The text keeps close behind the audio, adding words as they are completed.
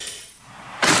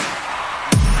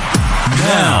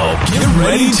Get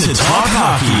ready to talk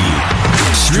hockey.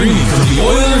 Streaming from the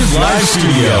Oilers Live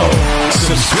Studio.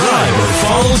 Subscribe or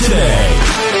follow today.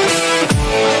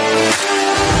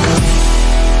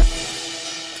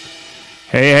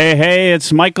 Hey,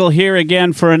 it's Michael here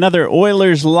again for another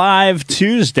Oilers Live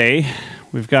Tuesday.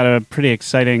 We've got a pretty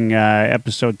exciting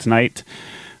episode tonight.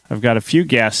 I've got a few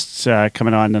guests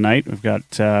coming on tonight. We've got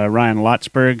Ryan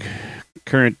Lotsberg,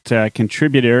 current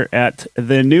contributor at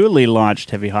the newly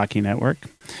launched Heavy Hockey Network.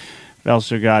 We've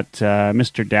also got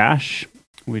Mr. Dash.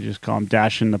 We just call him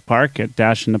Dash in the Park. At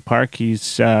Dash in the Park,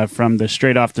 he's from the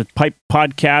Straight Off the Pipe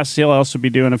podcast. He'll also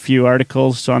be doing a few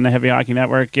articles on the Heavy Hockey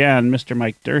Network. And Mr.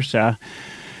 Mike Dursa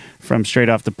from Straight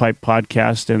Off the Pipe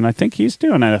podcast. And I think he's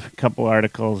doing a couple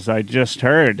articles I just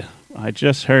heard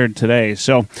today.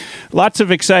 So lots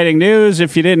of exciting news.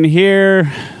 If you didn't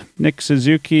hear, Nick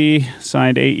Suzuki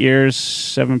signed 8 years,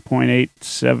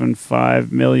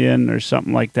 $7.875 million or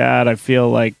something like that. I feel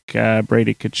like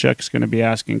Brady Tkachuk's going to be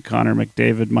asking Connor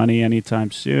McDavid money anytime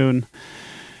soon.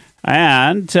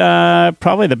 And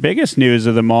probably the biggest news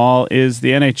of them all is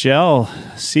the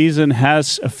NHL season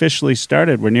has officially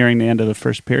started. We're nearing the end of the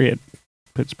first period.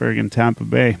 Pittsburgh and Tampa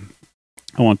Bay.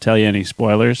 I won't tell you any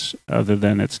spoilers other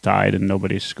than it's tied and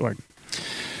nobody's scored.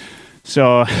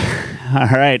 So, all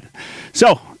right.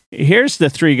 So, here's the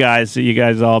three guys that you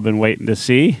guys all been waiting to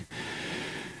see.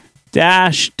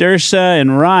 Dash, Dursa,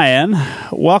 and Ryan.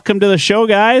 Welcome to the show,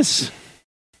 guys.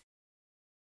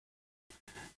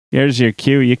 Here's your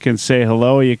cue. You can say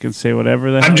hello. You can say whatever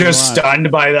the hell I'm just you want.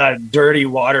 stunned by that dirty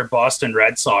water Boston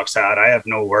Red Sox hat. I have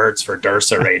no words for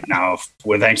Dursa right now.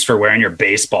 Well, thanks for wearing your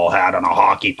baseball hat on a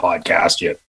hockey podcast.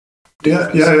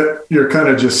 Yeah, you're kind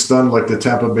of just stunned like the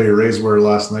Tampa Bay Rays were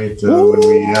last night when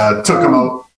we took them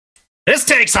out. This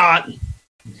takes hot.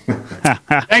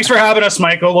 Thanks for having us,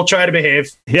 Michael. We'll try to behave.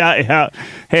 Yeah.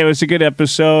 Hey, it was a good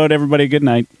episode. Everybody, good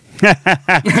night.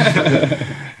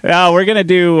 We're going to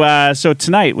do, so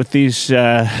tonight with these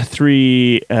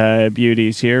three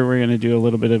beauties here, we're going to do a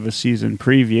little bit of a season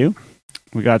preview.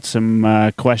 We got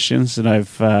some questions that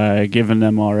I've given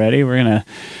them already. We're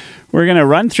going to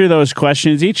run through those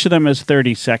questions. Each of them is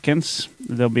 30 seconds.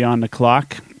 They'll be on the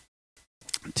clock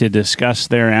to discuss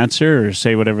their answer or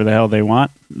say whatever the hell they want.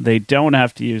 They don't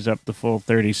have to use up the full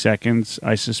 30 seconds.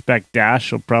 I suspect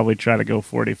Dash will probably try to go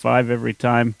 45 every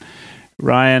time.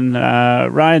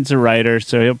 Ryan's a writer,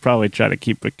 so he'll probably try to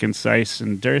keep it concise.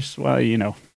 And Durst, well,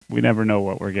 we never know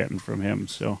what we're getting from him.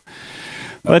 So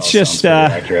let's just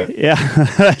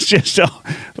let's just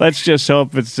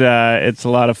hope it's a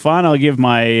lot of fun. I'll give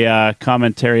my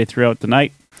commentary throughout the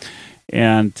night.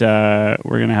 And we're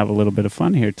going to have a little bit of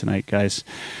fun here tonight, guys.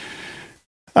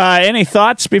 Any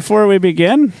thoughts before we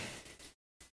begin?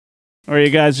 Or you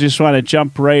guys just want to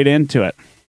jump right into it?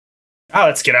 Oh,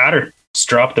 let's get at her. Just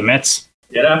drop the mitts.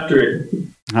 Get after it.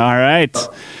 All right.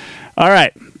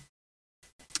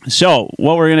 So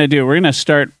what we're going to do, we're going to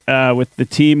start with the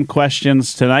team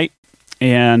questions tonight.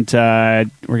 And we're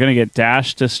going to get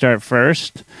Dash to start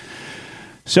first.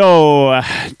 So,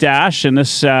 Dash, and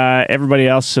this everybody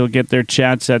else will get their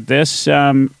chance at this.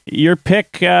 Your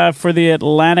pick for the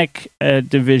Atlantic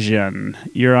Division.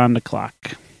 You're on the clock.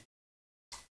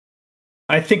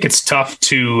 I think it's tough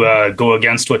to go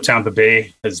against what Tampa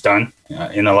Bay has done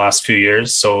in the last few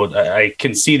years. So I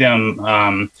can see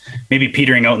them maybe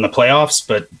petering out in the playoffs,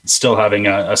 but still having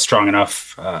a strong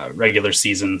enough regular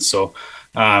season. So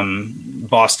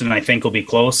Boston, I think, will be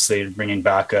close. They're bringing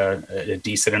back a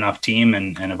decent enough team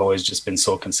and have always just been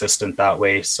so consistent that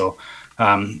way. So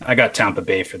I got Tampa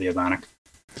Bay for the Atlantic.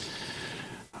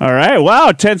 All right.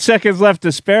 Wow. 10 seconds left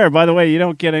to spare. By the way, you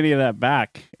don't get any of that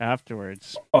back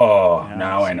afterwards. Oh, yeah,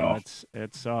 now so I know.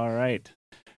 It's all right.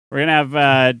 We're going to have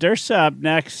Dursa up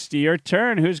next. Your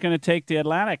turn. Who's going to take the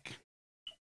Atlantic?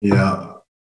 Yeah.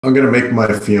 I'm going to make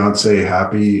my fiance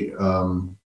happy.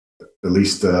 At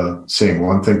least saying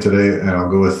one thing today, and I'll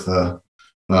go with the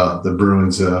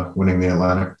Bruins winning the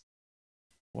Atlantic.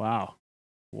 Wow!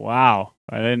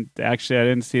 I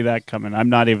didn't see that coming. I'm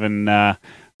not even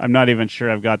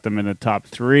sure I've got them in the top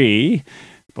three,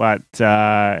 but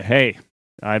hey,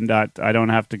 I don't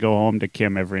have to go home to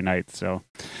Kim every night. So,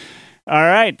 all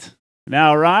right.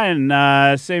 Now,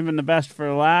 Ryan, saving the best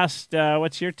for last.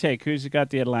 What's your take? Who's got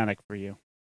the Atlantic for you?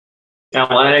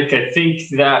 Atlantic, I think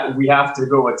that we have to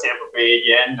go with Tampa Bay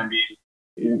again. I mean,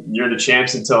 you're the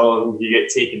champs until you get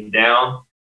taken down.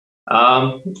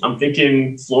 I'm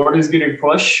thinking Florida's going to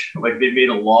push. Like, they've made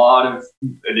a lot of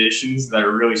additions that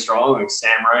are really strong, like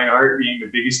Sam Reinhart being the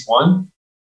biggest one.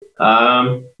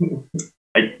 I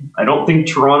don't think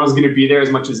Toronto's going to be there as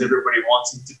much as everybody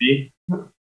wants it to be.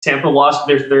 Tampa lost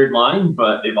their third line,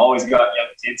 but they've always got young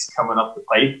kids coming up the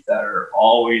pipe that are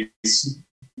always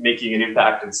making an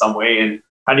impact in some way. And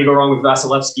how do you go wrong with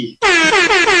Vasilevsky?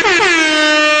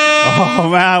 Oh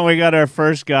man, we got our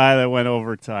first guy that went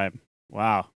overtime.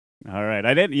 Wow. All right.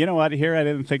 I didn't. You know what? Here, I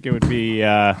didn't think it would be.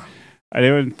 I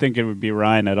didn't think it would be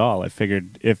Ryan at all. I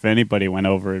figured if anybody went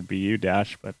over, it'd be you,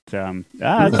 Dash. But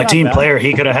a team player,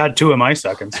 he could have had 2 of my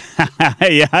seconds.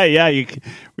 yeah.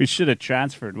 We should have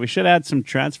transferred. We should add some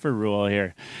transfer rule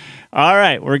here. All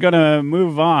right, we're going to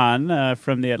move on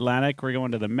from the Atlantic. We're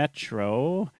going to the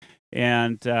Metro,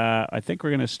 and I think we're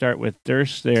going to start with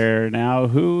Durst there now.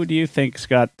 Who do you think's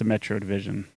got the Metro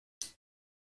division?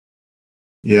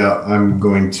 Yeah, I'm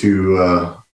going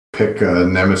to pick a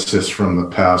nemesis from the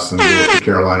past and go with the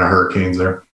Carolina Hurricanes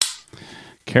there.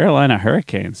 Carolina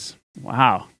Hurricanes.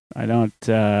 Wow. I don't,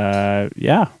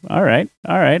 yeah. All right.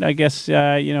 I guess,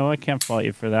 I can't fault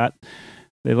you for that.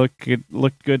 They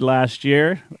looked good last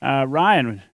year.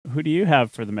 Ryan, who do you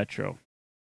have for the Metro?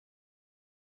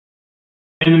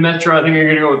 In the Metro, I think I'm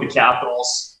going to go with the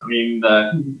Capitals. I mean,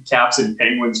 the Caps and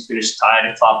Penguins finished tied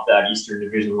atop that Eastern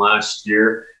Division last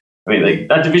year. I mean,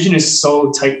 that division is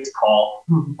so tight to call.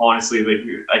 Honestly,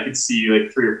 I could see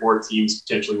 3 or 4 teams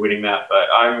potentially winning that, but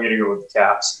I'm going to go with the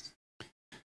Caps.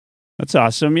 That's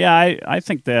awesome. Yeah, I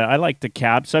think I like the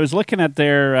Caps. I was looking at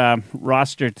their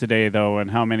roster today, though, and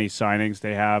how many signings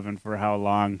they have and for how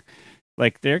long.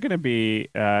 They're going to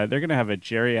have a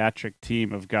geriatric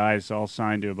team of guys all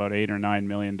signed to about $8 or $9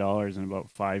 million in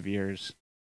about 5 years.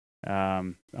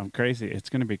 I'm crazy. It's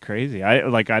going to be crazy.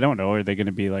 I don't know. Are they going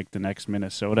to be like the next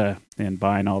Minnesota and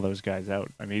buying all those guys out?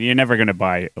 I mean, you're never going to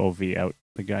buy OV out.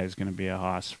 The guy's going to be a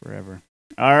hoss forever.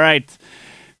 All right,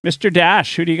 Mr.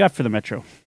 Dash, who do you got for the Metro?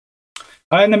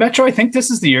 In the Metro, I think this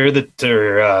is the year that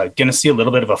they're going to see a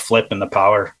little bit of a flip in the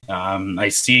power. I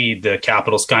see the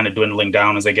Capitals kind of dwindling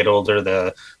down as they get older.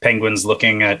 The Penguins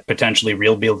looking at potentially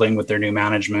rebuilding with their new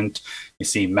management. You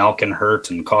see Malkin hurt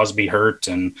and Cosby hurt,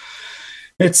 and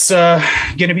it's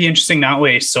going to be interesting that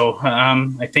way. So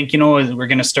I think, we're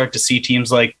going to start to see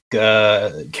teams like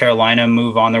Carolina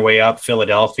move on their way up,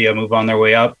 Philadelphia move on their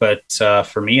way up. But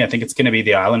for me, I think it's going to be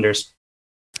the Islanders.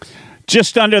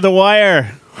 Just under the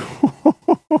wire.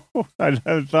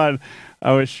 I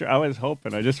was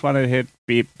hoping. I just wanted to hit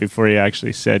beep before you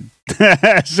actually said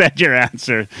your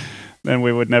answer. Then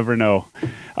we would never know.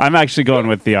 I'm actually going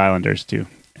with the Islanders too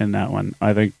in that one.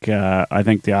 I think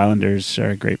the Islanders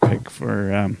are a great pick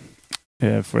for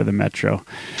the Metro.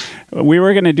 We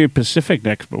were going to do Pacific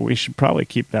next, but we should probably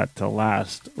keep that till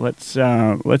last.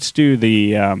 Let's do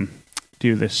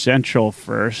the Central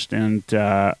first, and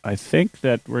I think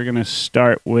that we're going to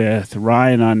start with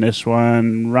Ryan on this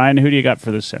one. Ryan, who do you got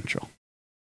for the Central?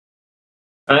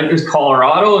 I think there's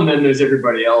Colorado, and then there's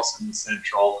everybody else in the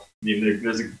Central. I mean,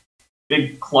 there's a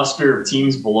big cluster of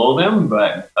teams below them,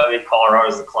 but I think Colorado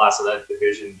is the class of that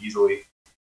division easily.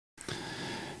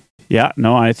 Yeah,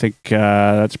 no, I think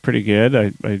that's pretty good.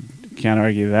 I can't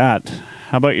argue that.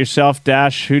 How about yourself,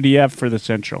 Dash? Who do you have for the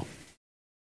Central?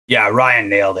 Yeah, Ryan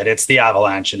nailed it. It's the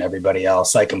Avalanche and everybody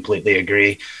else. I completely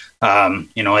agree.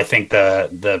 I think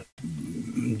the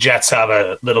Jets have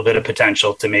a little bit of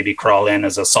potential to maybe crawl in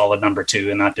as a solid number 2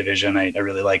 in that division. I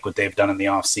really like what they've done in the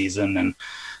offseason, and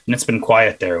it's been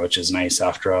quiet there, which is nice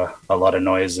after a lot of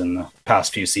noise in the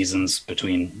past few seasons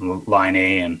between Line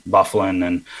A and Bufflin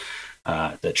and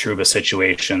the Trouba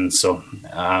situation. So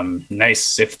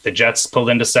nice if the Jets pulled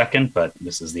into second, but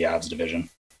this is the Avs division.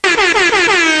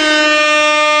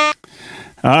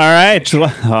 All right.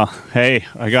 Well, hey,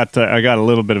 I got a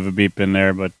little bit of a beep in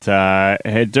there, but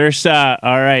hey, Dursa.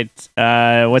 All right.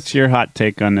 What's your hot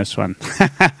take on this one?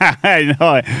 I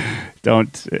know.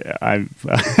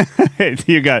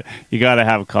 You got to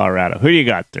have Colorado. Who do you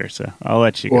got, Dursa? I'll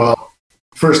let you go. Well,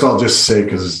 first I'll just say,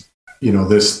 because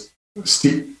this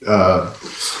that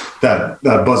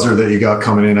buzzer that you got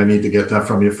coming in, I need to get that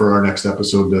from you for our next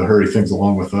episode to hurry things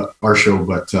along with our show.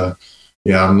 But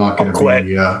yeah, I'm not going to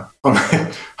be.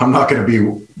 I'm not going to be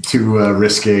too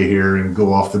risque here and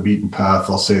go off the beaten path.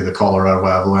 I'll say the Colorado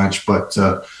Avalanche, but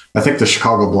I think the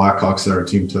Chicago Blackhawks are a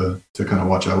team to kind of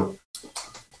watch out.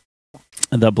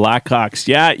 The Blackhawks,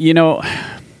 yeah,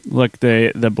 look,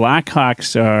 the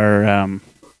Blackhawks are.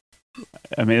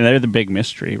 They're the big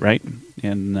mystery, right?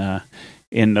 In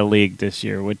the league this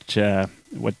year. Which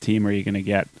what team are you going to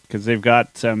get? Because they've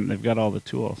got all the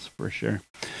tools for sure.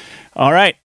 All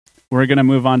right. We're going to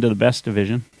move on to the best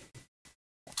division,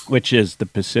 which is the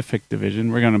Pacific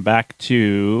Division. We're going back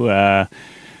to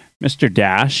Mr.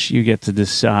 Dash. You get to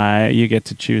decide. You get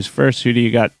to choose first. Who do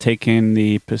you got taking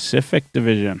the Pacific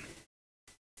Division?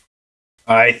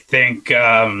 I think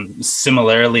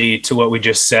similarly to what we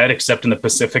just said, except in the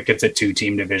Pacific, it's a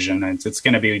 2-team division. It's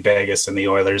going to be Vegas and the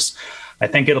Oilers. I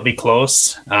think it'll be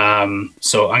close.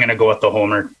 So I'm going to go with the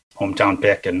hometown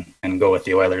pick and go with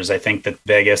the Oilers. I think that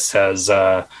Vegas has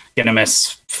going to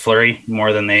miss Fleury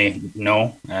more than they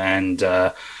know, and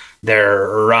their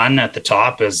run at the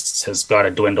top has got to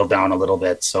dwindle down a little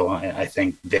bit. So I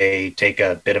think they take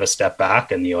a bit of a step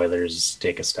back, and the Oilers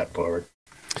take a step forward.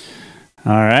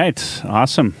 All right,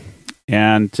 awesome.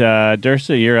 And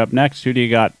Dursa, you're up next. Who do you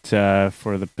got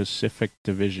for the Pacific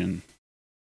Division?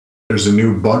 There's a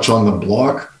new bunch on the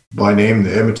block by name.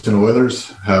 The Edmonton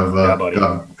Oilers have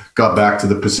got back to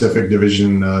the Pacific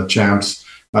Division champs.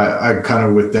 I kind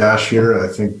of with Dash here. I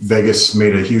think Vegas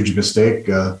made a huge mistake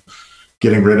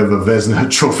getting rid of a Vezina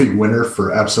Trophy winner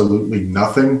for absolutely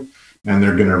nothing, and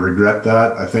they're going to regret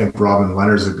that. I think Robin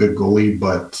Leonard's a good goalie,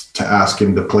 but to ask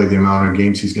him to play the amount of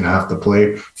games he's going to have to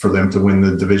play for them to win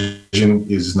the division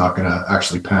is not going to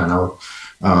actually pan out.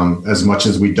 As much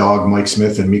as we dog Mike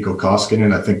Smith and Mikko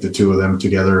Koskinen, I think the two of them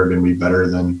together are going to be better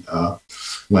than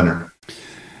Leonard.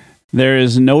 There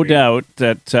is no doubt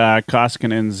that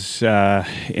Koskinen's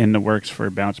in the works for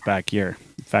a bounce-back year.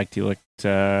 In fact, he looked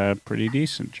pretty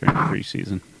decent during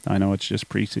preseason. I know it's just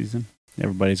preseason.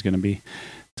 Everybody's going to be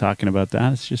talking about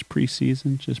that. It's just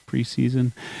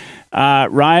preseason.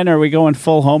 Ryan, are we going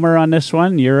full homer on this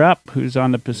one? You're up. Who's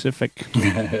on the Pacific?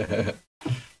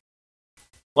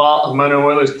 Well, I'm on an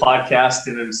Oilers podcast,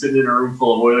 and I'm sitting in a room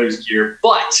full of Oilers gear,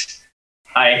 but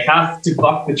I have to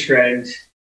buck the trend.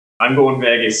 I'm going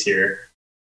Vegas here.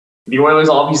 The Oilers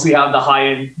obviously have the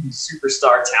high-end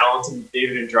superstar talent in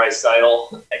David and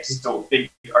Draisaitl. I just don't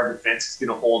think our defense is going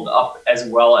to hold up as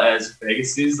well as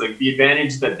Vegas is. Like, the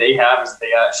advantage that they have is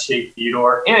they got Shea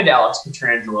Theodore and Alex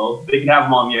Pietrangelo. They can have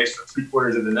them on the ice for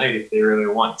 3/4 of the night if they really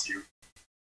want to.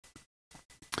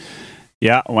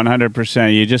 Yeah,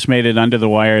 100%. You just made it under the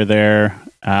wire there.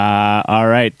 All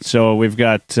right, so we've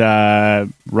got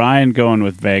Ryan going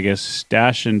with Vegas,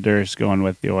 Dash and Durst going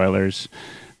with the Oilers.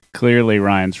 Clearly,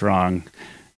 Ryan's wrong,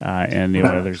 and the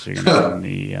Oilers are going to win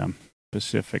the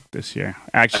Pacific this year.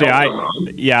 Actually,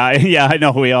 I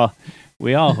know we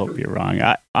all hope you're wrong.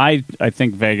 I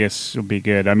think Vegas will be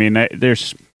good. I mean, I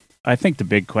think the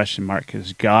big question mark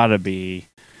has got to be,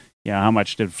 how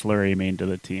much did Fleury mean to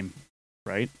the team,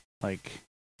 right? Like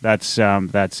that's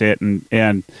it,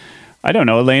 and I don't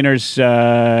know. Lehner's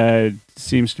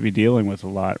seems to be dealing with a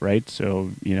lot, right?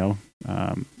 So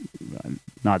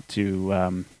not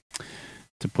to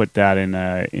put that in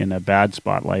a bad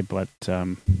spotlight, but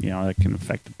that can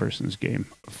affect the person's game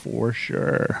for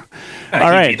sure. All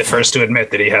right, he'd be the first to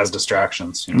admit that he has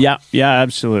distractions. Yeah,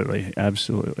 absolutely.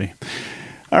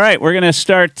 All right, we're gonna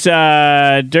start.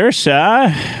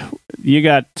 Dursa, you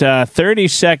got 30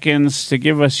 seconds to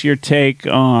give us your take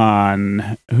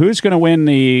on who's going to win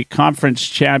the conference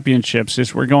championships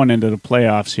as we're going into the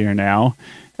playoffs here now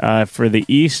for the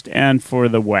East and for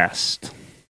the West.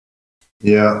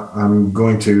 Yeah, I'm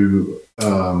going to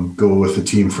go with the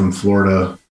team from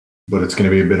Florida, but it's going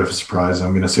to be a bit of a surprise.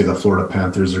 I'm going to say the Florida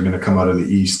Panthers are going to come out of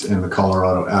the East and the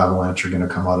Colorado Avalanche are going to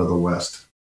come out of the West.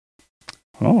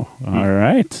 Oh, all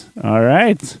right.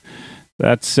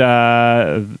 That's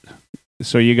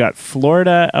so you got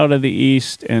Florida out of the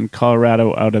East and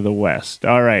Colorado out of the West.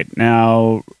 All right.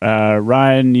 Now,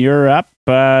 Ryan, you're up.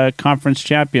 Conference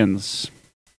champions.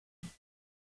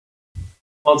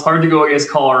 Well, it's hard to go against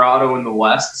Colorado in the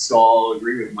West, so I'll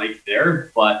agree with Mike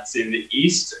there. But in the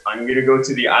East, I'm going to go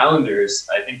to the Islanders.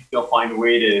 I think they'll find a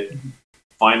way to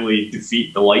finally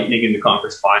defeat the Lightning in the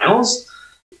conference finals,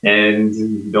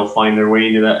 and they'll find their way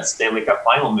into that Stanley Cup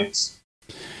final mix.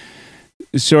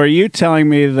 So are you telling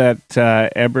me that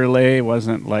Eberle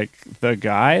wasn't like the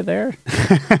guy there?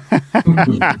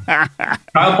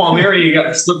 Kyle Palmieri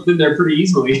got slipped in there pretty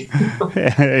easily.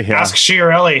 Ask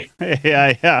Chiarelli.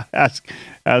 Yeah.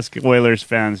 Ask Oilers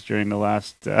fans during the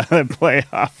last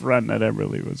playoff run that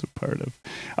Eberle was a part of.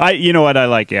 You know what? I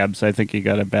like Ebs. I think he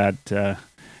got a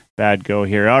bad go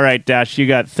here. All right, Dash, you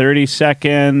got 30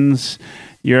 seconds.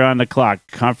 You're on the clock.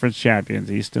 Conference champions,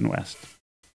 East and West.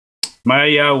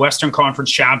 My Western Conference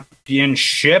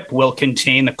Championship will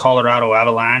contain the Colorado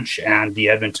Avalanche and the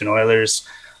Edmonton Oilers.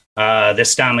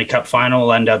 This Stanley Cup final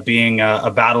will end up being a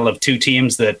battle of two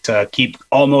teams that keep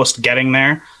almost getting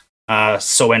there.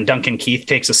 So when Duncan Keith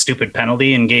takes a stupid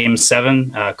penalty in Game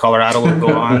 7, Colorado will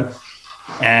go on.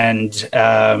 And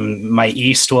my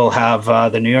East will have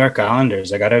the New York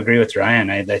Islanders. I got to agree with Ryan.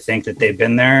 I think that they've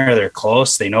been there. They're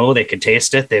close. They know they could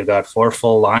taste it. They've got 4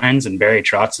 full lines, and Barry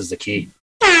Trotz is the key.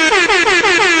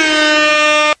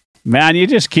 Man, you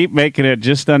just keep making it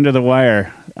just under the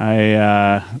wire.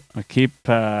 I keep.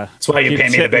 That's why you pay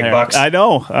me the big bucks. I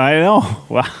know.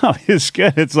 Wow, it's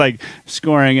good. It's like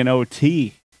scoring an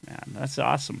OT. Man, that's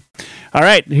awesome. All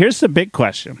right, here's the big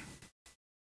question.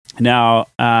 Now,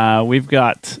 we've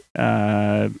got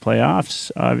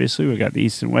playoffs, obviously. We've got the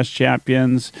East and West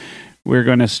champions. We're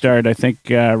going to start, I think,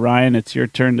 Ryan, it's your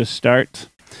turn to start.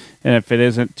 And if it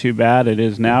isn't too bad, it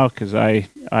is now because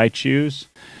I choose.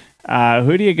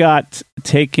 Who do you got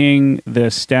taking the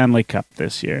Stanley Cup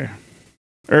this year?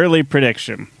 Early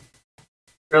prediction.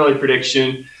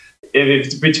 If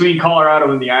it's between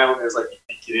Colorado and the Islanders, like you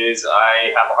think it is,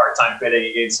 I have a hard time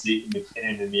betting against Nathan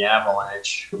MacKinnon and the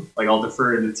Avalanche. Like, I'll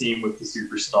defer to the team with the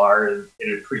superstar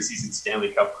in a preseason Stanley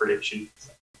Cup prediction.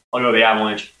 I'll go the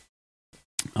Avalanche.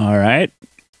 All right.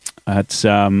 That's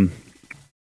a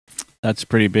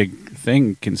pretty big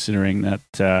thing considering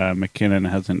that MacKinnon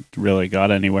hasn't really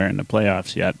got anywhere in the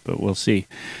playoffs yet, but we'll see.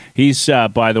 He's,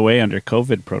 by the way, under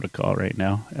COVID protocol right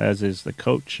now, as is the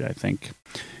coach, I think.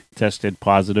 Tested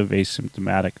positive,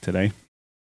 asymptomatic today,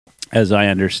 as I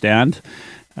understand.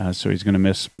 So he's going to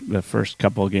miss the first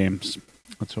couple of games.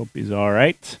 Let's hope he's all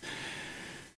right.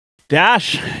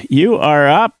 Dash, you are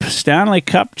up. Stanley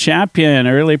Cup champion.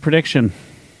 Early prediction.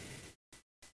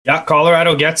 Yeah,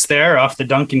 Colorado gets there off the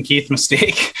Duncan Keith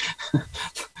mistake.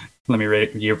 Let me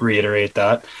reiterate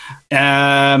that.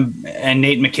 And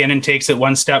Nate MacKinnon takes it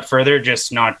one step further,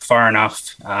 just not far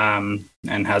enough, and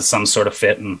has some sort of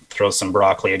fit and throws some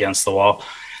broccoli against the wall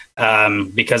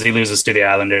because he loses to the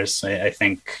Islanders. I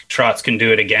think Trotz can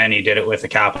do it again. He did it with the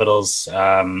Capitals.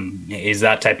 He's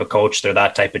that type of coach. They're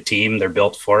that type of team. They're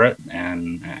built for it,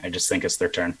 and I just think it's their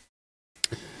turn.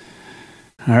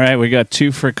 All right, we got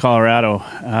 2 for Colorado.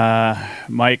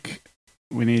 Mike,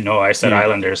 we need... No, I said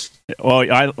Islanders.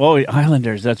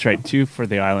 Islanders. That's right. 2 for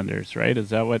the Islanders, right? Is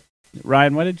that what...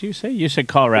 Ryan, what did you say? You said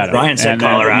Colorado. Ryan said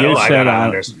Colorado. I got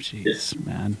Islanders. Jeez,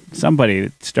 man. Somebody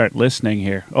start listening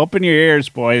here. Open your ears,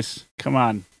 boys. Come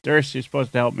on. Durst, you're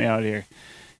supposed to help me out here.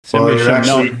 Send me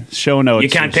some show notes.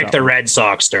 You can't pick the Red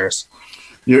Sox, Durst.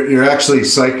 You're actually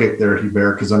psychic there,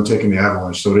 Hubert, because I'm taking the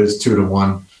Avalanche, so it is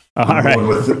 2-1.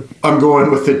 I'm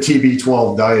going with the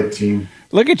TB12 diet team.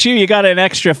 Look at you. You got an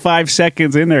extra 5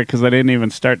 seconds in there because I didn't even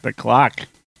start the clock.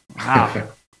 Wow.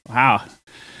 Wow.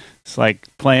 It's like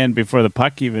playing before the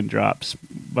puck even drops.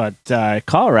 But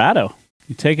Colorado.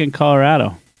 You're taking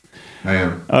Colorado. I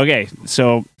am. Okay,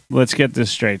 so let's get this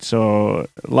straight. So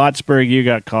Lotsburg, you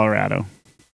got Colorado.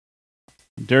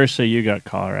 Dursa, you got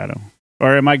Colorado.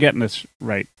 Or am I getting this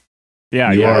right?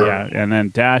 Yeah. And then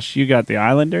Dash, you got the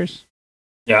Islanders?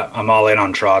 Yeah, I'm all in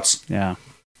on Trotz. Yeah.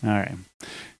 All right.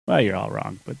 Well, you're all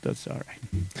wrong, but that's all right.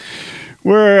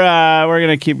 We're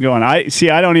gonna keep going. I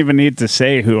don't even need to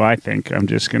say who I think. I'm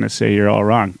just gonna say you're all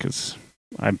wrong because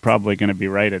I'm probably gonna be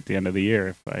right at the end of the year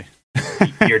if I.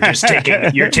 You're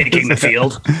taking the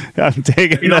field. I'm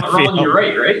taking you're not wrong. You're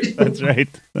right.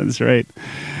 That's right.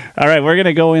 All right, we're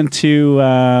gonna go into.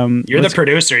 You're the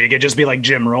producer. You could just be like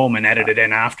Jim Rome and edit it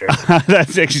in after.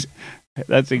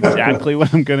 That's exactly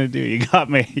what I'm going to do. You got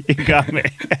me.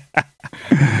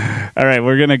 All right,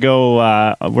 we're going to go,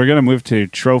 we're going to move to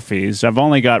trophies. I've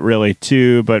only got really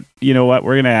 2, but you know what?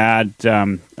 We're going to add,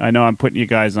 I know I'm putting you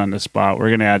guys on the spot. We're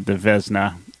going to add the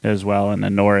Vezina as well and the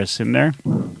Norris in there.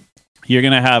 You're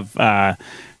going to have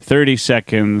 30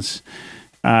 seconds.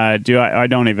 I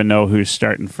don't even know who's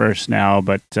starting first now,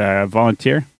 but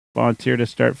volunteer to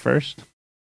start first.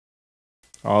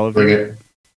 All of you.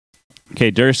 Okay,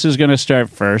 Durst is going to start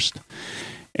first.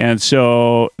 And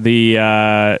so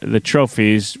the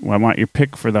trophies, I want your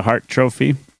pick for the Hart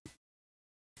Trophy.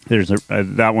 There's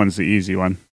that one's the easy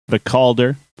one. The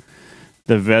Calder,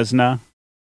 the Vezina,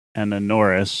 and the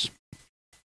Norris.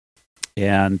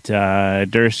 And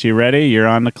Durst, you ready? You're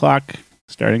on the clock.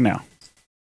 Starting now.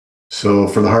 So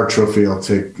for the Hart Trophy, I'll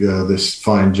take this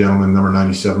fine gentleman, number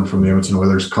 97 from the Edmonton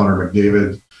Oilers, Connor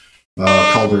McDavid.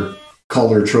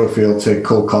 Calder Trophy, I'll take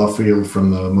Cole Caulfield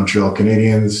from the Montreal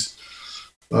Canadiens.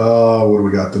 What do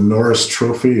we got? The Norris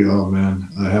Trophy. Oh, man,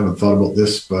 I haven't thought about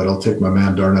this, but I'll take my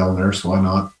man Darnell Nurse. Why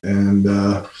not? And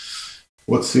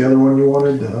what's the other one you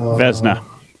wanted? Vezina.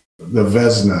 The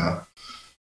Vezina.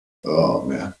 Oh,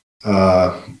 man.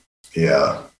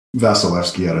 Yeah.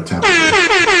 Vasilevsky out of Tampa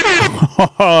Bay.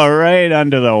 All right,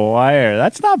 under the wire.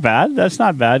 That's not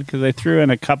bad because they threw in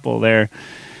a couple there.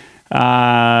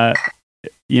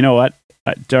 You know what?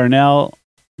 Darnell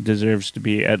deserves to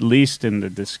be at least in the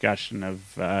discussion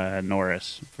of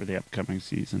Norris for the upcoming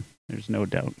season. There's no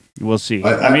doubt. We'll see.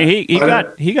 I mean,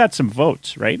 he got some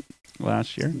votes right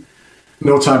last year.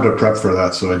 no time to prep for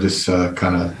that, so I just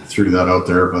kind of threw that out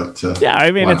there. But yeah,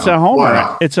 I mean, it's a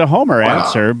homer. It's a homer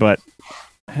answer, but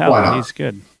hell, he's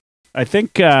good. I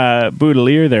think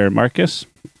Boudelier there, Marcus.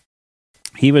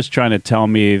 He was trying to tell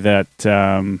me that,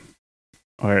 the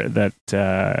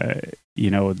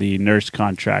Nurse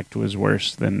contract was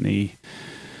worse than the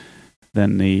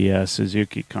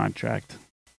Suzuki contract,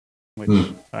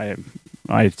 which I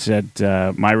said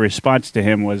my response to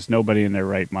him was nobody in their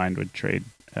right mind would trade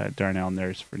Darnell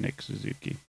Nurse for Nick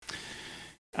Suzuki.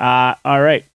 All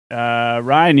right,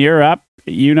 Ryan, you're up.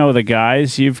 You know the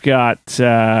guys. You've got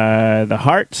the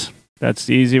Hart. That's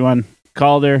the easy one.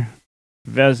 Calder,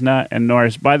 Vezina, and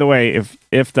Norris. By the way,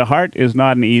 if the Hart is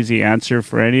not an easy answer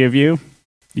for any of you,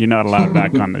 you're not allowed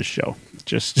back on this show.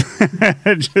 Just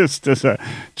as a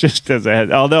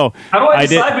head. Although, how do I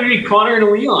decide between Connor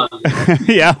and Leon?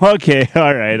 Yeah. Okay.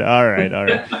 All right.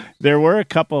 There were a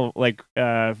couple like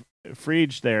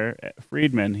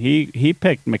Friedman. He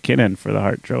picked McKinnon for the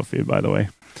Hart Trophy. By the way,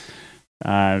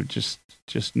 just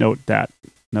note that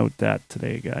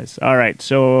today, guys. All right.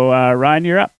 So Ryan,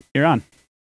 you're up. You're on.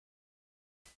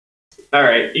 All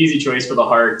right. Easy choice for the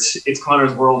Hart. It's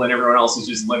Connor's world, and everyone else is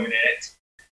just living in it.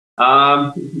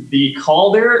 The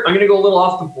Calder, I'm going to go a little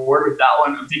off the board with that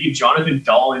one. I'm thinking Jonathan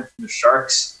Dahlen from the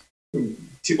Sharks.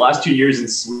 Last 2 years in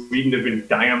Sweden have been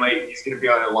dynamite. He's going to be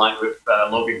on a line with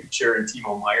Logan Couture and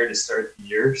Timo Meier to start the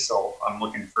year, so I'm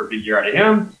looking for a big year out of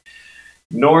him.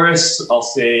 Norris, I'll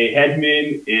say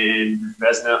Hedman, and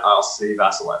Vezina, I'll say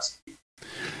Vasilevsky.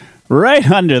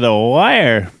 Right under the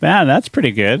wire. Man, that's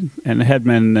pretty good. And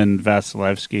Hedman and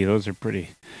Vasilevsky, those are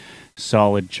pretty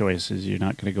solid choices. You're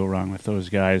not going to go wrong with those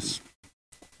guys.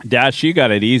 Dash, you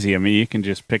got it easy. I mean, you can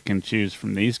just pick and choose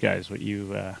from these guys what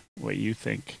you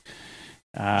think.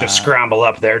 Just scramble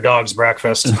up their dog's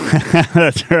breakfast.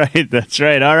 That's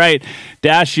right. All right,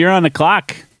 Dash, you're on the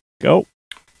clock. Go.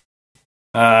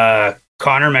 Connor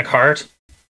McHart.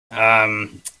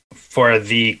 For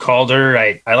the Calder,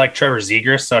 I like Trevor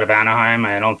Zegras out of Anaheim.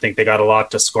 I don't think they got a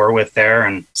lot to score with there,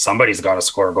 and somebody's got to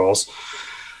score goals.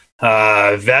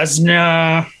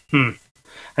 Vezina,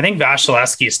 I think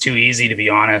Vasilevsky is too easy, to be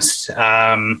honest.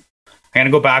 I'm going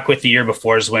to go back with the year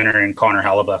before's winner and Connor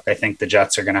Hellebuyck. I think the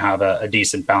Jets are going to have a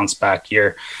decent bounce back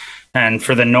year. And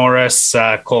for the Norris,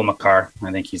 Cole Makar.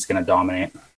 I think he's going to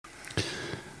dominate.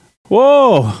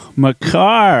 Whoa,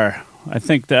 Makar. I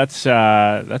think that's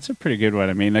a pretty good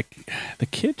one. I mean, the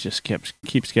kid just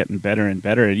keeps getting better and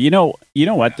better. You know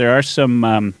what? There are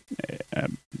some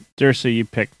Dursa. You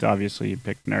picked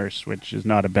Nurse, which is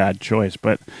not a bad choice,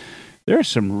 but there are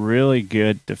some really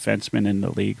good defensemen in the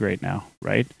league right now,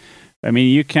 right? I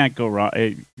mean, you can't go wrong.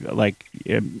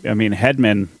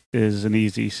 Hedman is an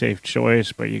easy, safe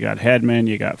choice, but you got Hedman,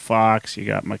 you got Fox, you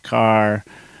got Makar.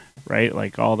 Right,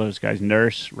 like all those guys.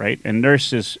 Nurse, right, and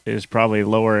Nurse is probably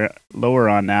lower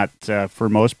on that for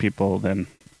most people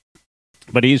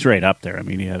but he's right up there. I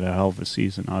mean, he had a hell of a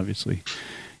season. Obviously,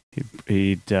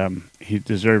 he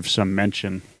deserves some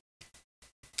mention.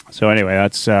 So anyway,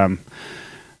 that's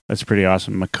pretty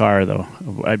awesome. Makar, though,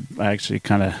 I actually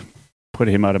kind of put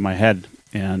him out of my head,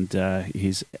 and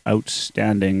he's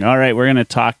outstanding. All right, we're going to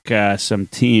talk some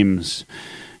teams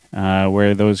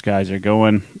where those guys are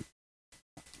going.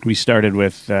 We started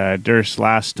with Durst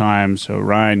last time, so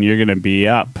Ryan, you're going to be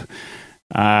up.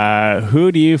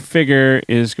 Who do you figure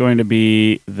is going to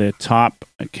be the top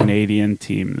Canadian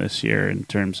team this year in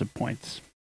terms of points?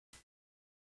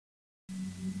 In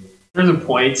terms of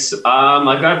points,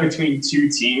 I've got between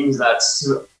two teams.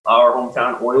 That's our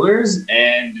hometown Oilers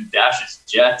and Dash's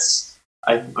Jets.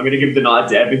 I'm going to give the nod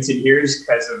to Edmonton here just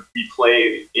because we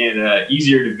play in an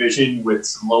easier division with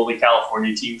some lowly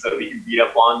California teams that we can beat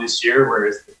up on this year,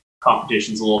 whereas the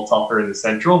competition's a little tougher in the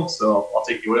Central. So I'll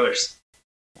take the Oilers.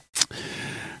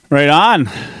 Right on.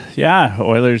 Yeah,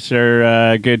 Oilers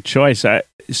are a good choice.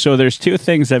 So there's two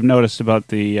things I've noticed about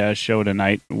the show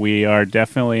tonight. We are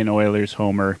definitely an Oilers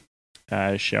homer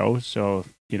show, so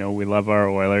we love our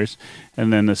Oilers.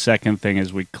 And then the second thing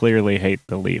is we clearly hate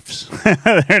the Leafs.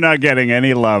 They're not getting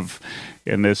any love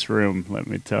in this room, let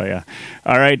me tell you.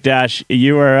 All right, Dash,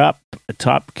 you are up. A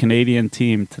top Canadian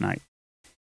team tonight.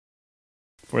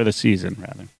 For the season,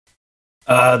 rather.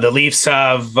 The Leafs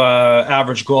have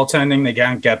average goaltending. They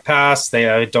can't get past.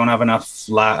 They don't have enough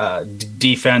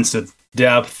defensive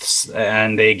depths,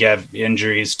 and they get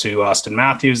injuries to Austin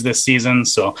Matthews this season,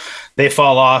 so they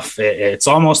fall off. It's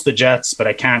almost the Jets, but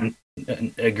I can't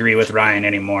agree with Ryan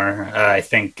anymore. I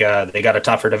think they got a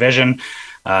tougher division.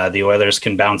 The Oilers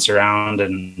can bounce around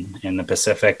in the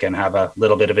Pacific and have a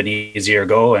little bit of an easier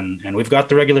go, and we've got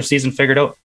the regular season figured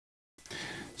out.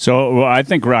 So I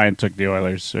think Ryan took the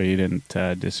Oilers, so you didn't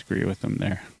disagree with him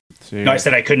there. So, no, I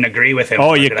said I couldn't agree with him.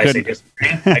 Oh, you couldn't.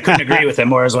 I couldn't agree with him,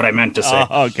 more is what I meant to say.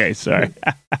 Oh, okay, sorry.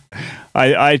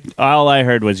 I all I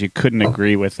heard was you couldn't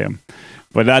agree with him,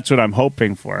 but that's what I'm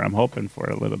hoping for. I'm hoping for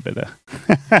a little bit of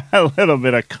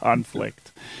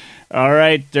conflict. All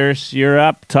right, Durs, you're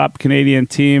up. Top Canadian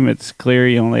team. It's clear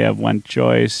you only have one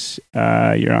choice.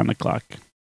 You're on the clock.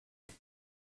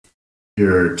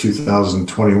 Your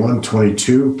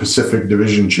 2021-22 Pacific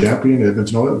Division champion,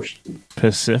 Edmonton Oilers.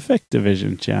 Pacific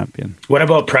Division champion. What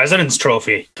about President's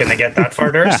Trophy? Can they get that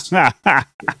far, Durs?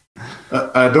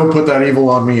 Don't put that evil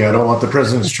on me. I don't want the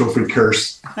President's Trophy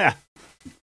curse.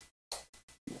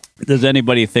 Does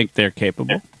anybody think they're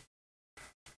capable?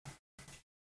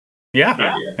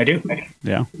 Yeah, I do.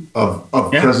 Yeah.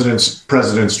 Of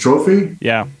President's Trophy?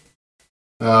 Yeah.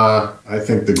 I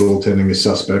think the goaltending is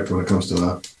suspect when it comes to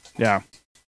that. Yeah.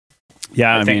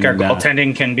 Yeah, I think our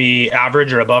goaltending can be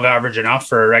average or above average enough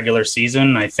for a regular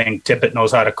season. I think Tippett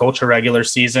knows how to coach a regular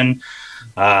season.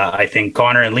 I think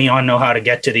Connor and Leon know how to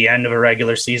get to the end of a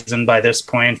regular season by this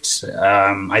point.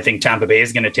 I think Tampa Bay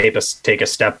is going to take a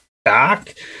step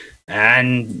back.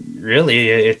 And really,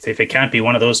 if it can't be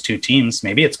one of those two teams,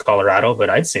 maybe it's Colorado, but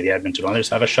I'd say the Edmonton Oilers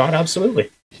have a shot, absolutely.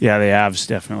 Yeah, the Avs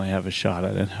definitely have a shot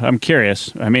at it. I'm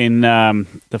curious. I mean,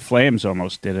 the Flames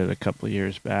almost did it a couple of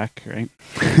years back, right?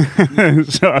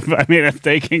 So, I mean, if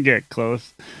they can get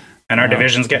close. And our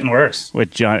division's getting worse.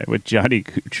 With Johnny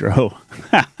Gaudreau.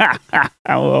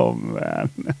 Oh, man.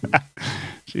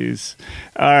 Jeez.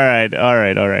 All right.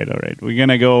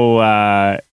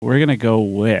 We're gonna go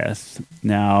with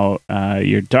now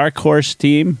your dark horse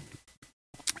team,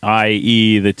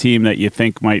 i.e. the team that you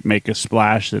think might make a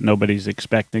splash that nobody's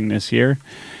expecting this year.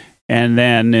 And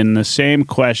then in the same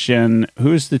question,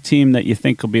 who's the team that you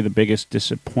think will be the biggest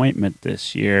disappointment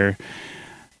this year?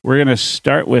 We're going to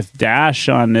start with Dash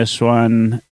on this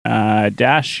one.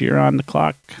 Dash, you're on the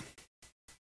clock.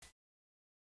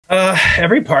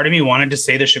 Every part of me wanted to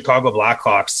say the Chicago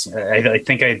Blackhawks. I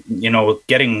think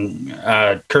getting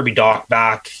Kirby Dach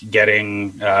back,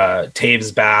 getting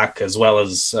Taves back, as well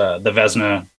as the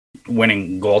Vezina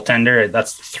winning goaltender.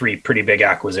 That's three pretty big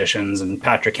acquisitions. And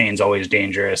Patrick Kane's always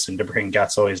dangerous, and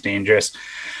DeBrincat's always dangerous.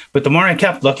 But the more I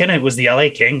kept looking, it was the LA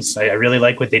Kings. I really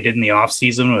like what they did in the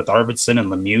offseason with Arvidsson and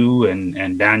Lemieux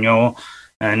and Daniel.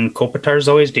 And Kopitar's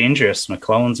always dangerous.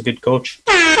 McClellan's a good coach.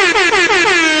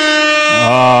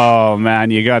 Oh,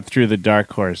 man, you got through the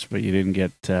dark horse, but you didn't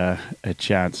get a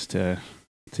chance to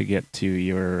get to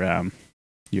your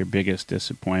biggest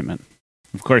disappointment.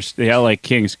 Of course, the LA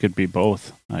Kings could be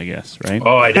both, I guess, right?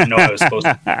 Oh, I didn't know I was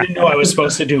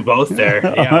supposed to do both there.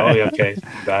 Yeah, okay,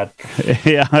 bad.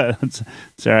 Yeah, it's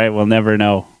all right. We'll never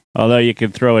know. Although you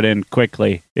can throw it in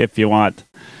quickly if you want.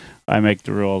 I make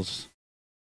the rules.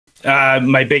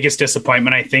 My biggest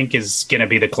disappointment, I think, is going to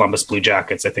be the Columbus Blue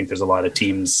Jackets. I think there's a lot of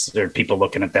teams or people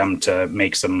looking at them to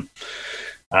make some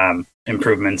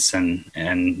improvements,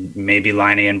 and maybe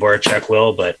Laine and Voracek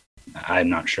will, but I'm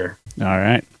not sure. All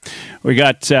right. We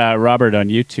got Robert on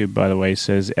YouTube, by the way,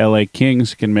 says LA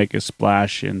Kings can make a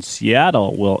splash and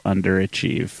Seattle will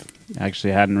underachieve.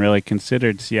 Actually, I hadn't really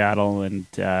considered Seattle, and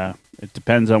it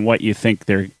depends on what you think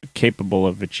they're capable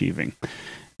of achieving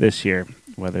this year,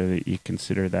 whether you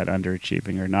consider that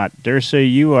underachieving or not.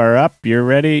 Dursa, you are up, you're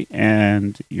ready,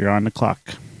 and you're on the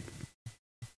clock.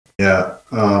 Yeah,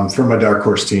 for my dark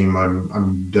horse team,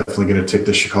 I'm definitely going to take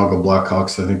the Chicago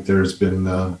Blackhawks. I think there's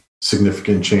been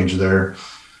significant change there,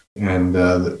 and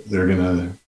they're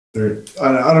gonna.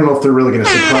 I don't know if they're really going to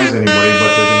surprise anybody,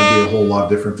 but they're going to be a whole lot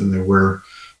different than they were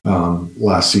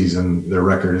last season. Their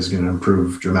record is going to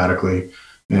improve dramatically.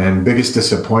 And biggest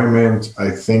disappointment,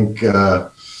 I think. I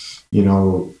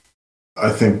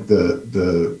think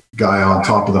the guy on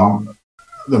top of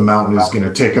the mountain is going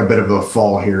to take a bit of a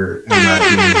fall here, and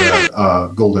that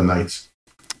being Golden Knights.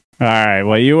 All right.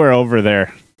 Well, you were over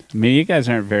there. I mean, you guys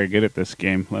aren't very good at this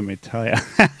game, let me tell you.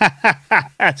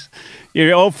 You're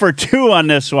 0 for 2 on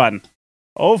this one.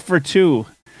 0 for 2.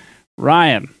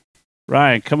 Ryan,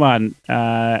 come on.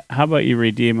 How about you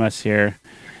redeem us here?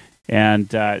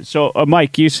 And so,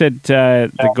 Mike, you said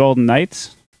the Golden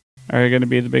Knights are going to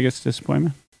be the biggest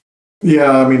disappointment?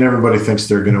 Yeah, I mean, everybody thinks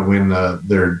they're going to win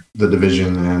the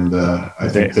division, and I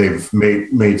think they've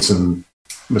made some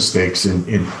mistakes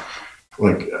in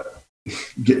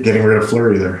getting rid of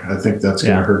Fleury there. I think that's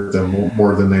going to hurt them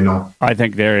more than they know. I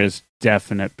think there is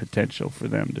definite potential for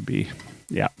them to be.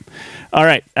 Yeah. All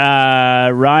right,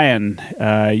 Ryan,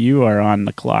 you are on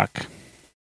the clock.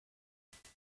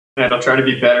 I'll try to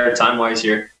be better time-wise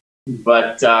here.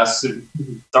 But so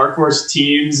dark horse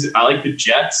teams, I like the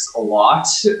Jets a lot.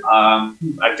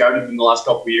 I've doubted them the last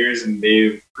couple of years, and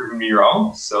they've proven me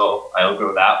wrong. So I'll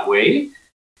go that way.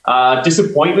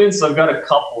 Disappointments, I've got a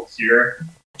couple here.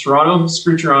 Toronto,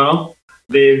 screw Toronto.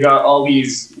 They've got all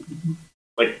these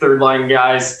like third line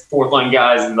guys, fourth line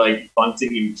guys, and like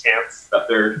Bunting and Camp that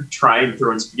they're trying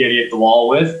throwing spaghetti at the wall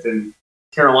with. And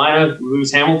Carolina,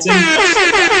 lose Hamilton.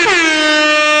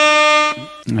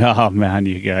 Oh man,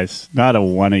 you guys! Not a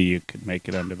one of you could make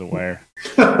it under the wire.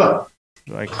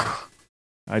 Like,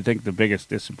 I think the biggest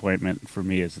disappointment for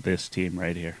me is this team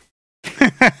right here.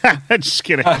 Just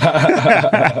kidding. No,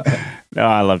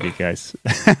 I love you guys.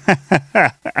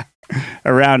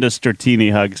 A round of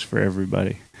Stortini hugs for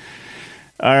everybody.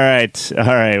 All right.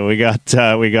 We got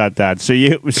that. So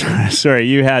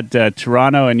you had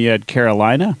Toronto and you had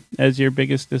Carolina as your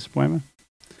biggest disappointment.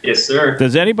 Yes, sir.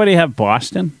 Does anybody have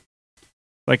Boston?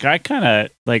 Like, I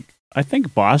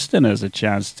think Boston has a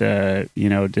chance to,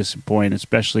 disappoint,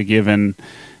 especially given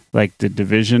like the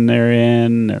division they're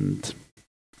in, and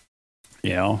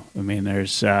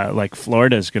there's like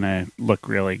Florida's going to look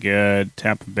really good,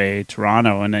 Tampa Bay,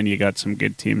 Toronto, and then you got some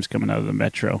good teams coming out of the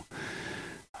Metro.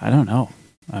 I don't know.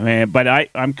 I mean, but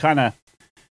I'm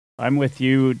with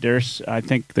you, Durs. I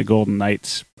think the Golden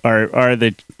Knights are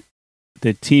the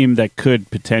team that could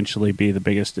potentially be the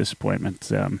biggest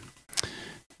disappointment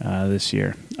this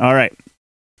year. All right.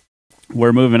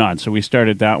 We're moving on. So we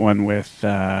started that one with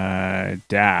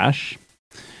Dash.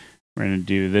 We're going to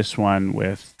do this one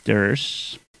with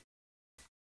Durs.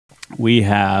 We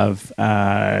have,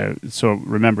 so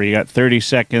remember, you got 30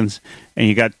 seconds and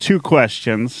you got 2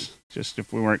 questions, just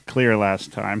if we weren't clear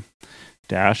last time.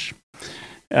 Dash.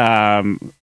 We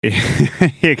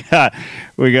got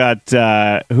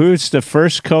who's the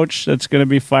first coach that's going to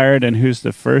be fired and who's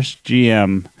the first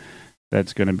GM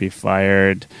that's going to be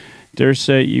fired.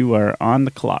 Dursa, you are on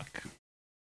the clock.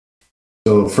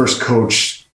 So the first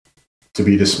coach to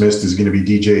be dismissed is going to be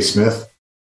DJ Smith.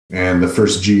 And the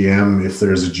first GM, if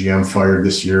there's a GM fired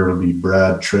this year, will be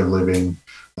Brad Treliving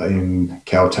in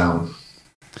Cowtown.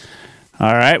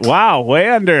 All right. Wow. Way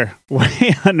under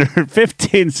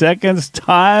 15 seconds.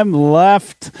 Time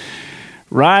left.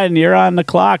 Ryan, you're on the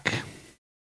clock.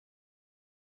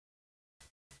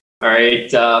 All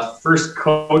right, first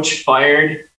coach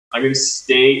fired. I'm going to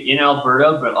stay in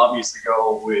Alberta, but obviously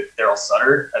go with Daryl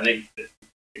Sutter. I think the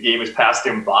game has passed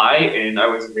him by, and I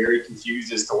was very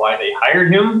confused as to why they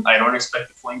hired him. I don't expect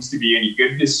the Flames to be any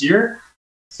good this year.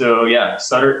 So, yeah,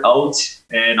 Sutter out,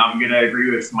 and I'm going to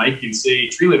agree with Mike and say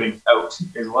Treliving out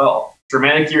as well.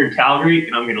 Dramatic year in Calgary,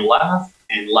 and I'm going to laugh,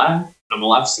 and I'm going to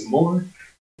laugh some more.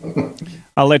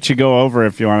 I'll let you go over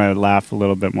if you want to laugh a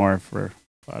little bit more for...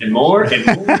 And more. All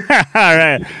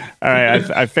right.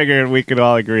 I figured we could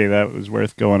all agree that was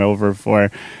worth going over for.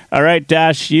 All right,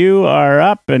 Dash, you are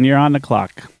up and you're on the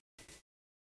clock.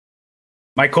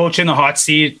 My coach in the hot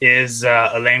seat is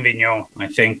Alain Vigneault. I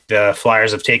think the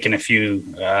Flyers have taken a few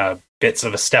bits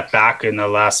of a step back in the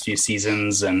last few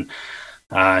seasons, and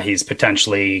he's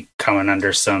potentially coming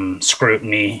under some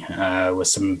scrutiny with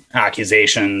some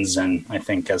accusations. And I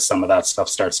think as some of that stuff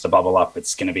starts to bubble up,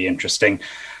 it's going to be interesting.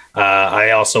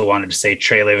 I also wanted to say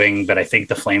Treliving, but I think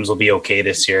the Flames will be okay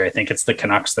this year. I think it's the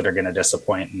Canucks that are going to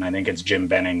disappoint, and I think it's Jim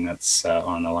Benning that's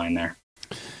on the line there.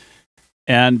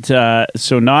 And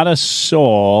so not a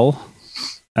soul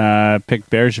picked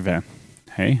Bergevin.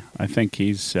 Hey, I think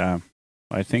he's. Are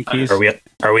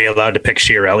we allowed to pick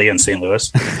Chiarelli in St.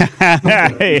 Louis?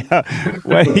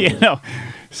 Well,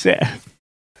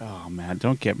 oh man,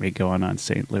 don't get me going on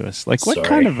St. Louis. Like, what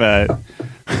kind of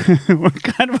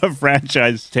a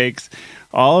franchise takes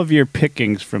all of your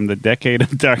pickings from the decade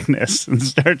of darkness and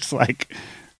starts like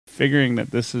figuring that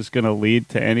this is going to lead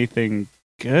to anything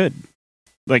good?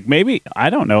 Like, maybe, I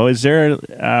don't know. Is there?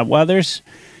 There's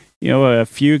a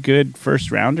few good first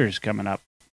rounders coming up.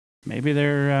 Maybe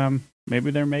they're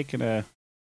making a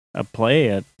play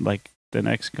at like the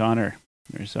next Connor.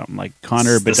 Or something like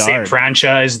Connor Bedard. The same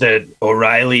franchise that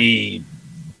O'Reilly,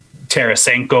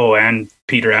 Tarasenko, and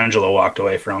Peter Angelo walked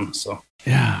away from. So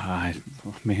yeah,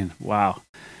 wow,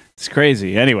 it's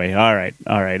crazy. Anyway, all right.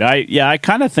 I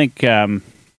kind of think.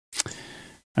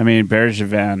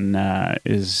 Bergevin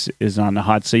is on the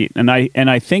hot seat, and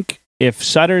I think if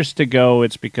Sutter's to go,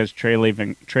 it's because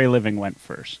Treliving went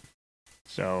first.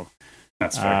 So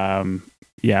that's fair.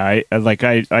 Yeah,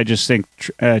 I just think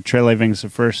Treliving's the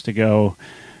first to go,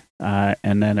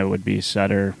 and then it would be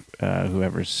Sutter,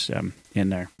 whoever's in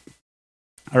there.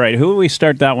 All right, who will we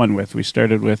start that one with? We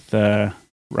started with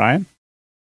Ryan?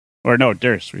 Or no,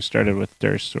 Durst. We started with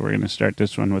Durst, so we're going to start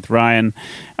this one with Ryan.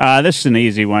 This is an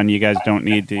easy one. You guys don't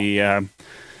need the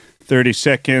 30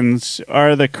 seconds.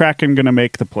 Are the Kraken going to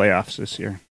make the playoffs this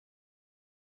year?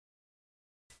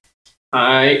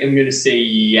 I am going to say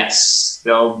yes.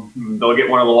 They'll get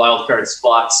one of the wild card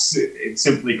spots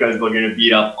simply because they're going to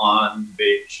beat up on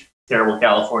the terrible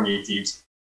California teams.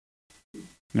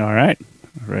 All right.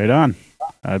 Right on.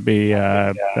 That'd be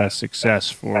a success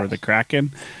for the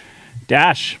Kraken.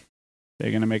 Dash,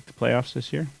 they're going to make the playoffs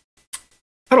this year?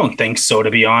 I don't think so, to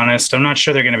be honest. I'm not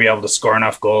sure they're going to be able to score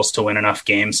enough goals to win enough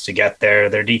games to get there.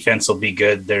 Their defense will be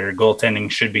good. Their goaltending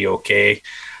should be okay.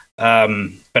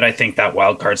 But I think that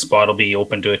wild card spot will be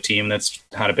open to a team that's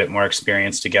had a bit more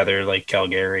experience together, like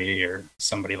Calgary or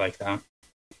somebody like that.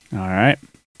 All right.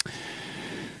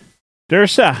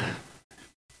 Dursa,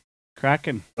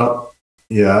 Kraken.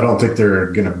 Yeah, I don't think they're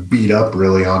going to beat up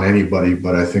really on anybody,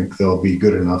 but I think they'll be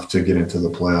good enough to get into the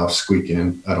playoffs, squeak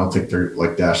in. I don't think they're,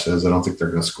 like Dash says, I don't think they're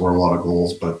going to score a lot of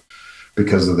goals, but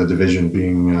because of the division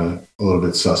being a little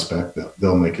bit suspect,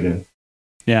 they'll make it in.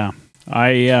 Yeah.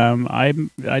 I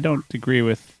don't agree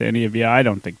with any of you. I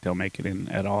don't think they'll make it in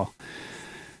at all.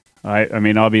 I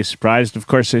mean, I'll be surprised. Of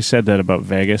course, they said that about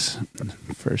Vegas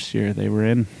first year they were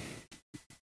in.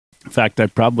 In fact, I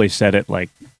probably said it like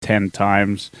 10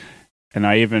 times, and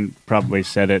I even probably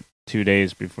said it 2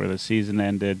 days before the season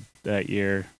ended that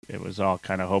year. It was all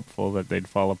kind of hopeful that they'd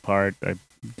fall apart. I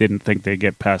didn't think they'd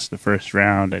get past the first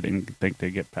round. I didn't think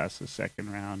they'd get past the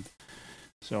second round.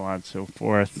 So on and so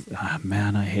forth.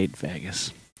 Man, I hate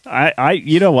Vegas.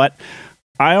 You know what?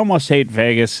 I almost hate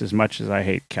Vegas as much as I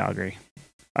hate Calgary.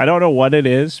 I don't know what it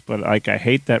is, but like I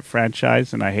hate that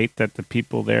franchise, and I hate that the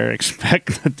people there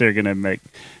expect that they're gonna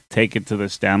take it to the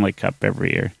Stanley Cup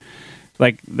every year.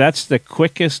 Like that's the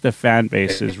quickest the fan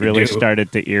base has really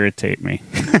started to irritate me.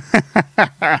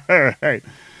 All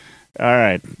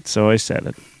right. So I said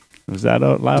it. Was that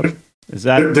out loud? Is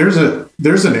that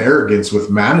there's an arrogance with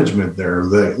management there,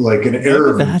 like an air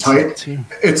of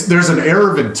there's an air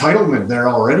of entitlement there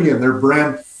already, and they're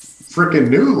brand freaking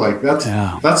new. Like that's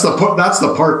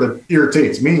the part that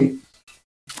irritates me.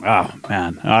 Oh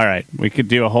man! All right, we could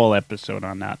do a whole episode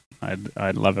on that.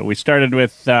 I'd love it. We started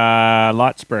with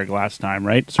Lotsburg last time,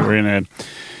 right? So we're gonna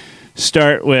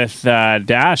start with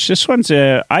Dash. This one's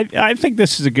I think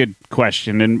this is a good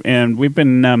question, and we've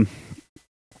been.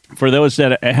 For those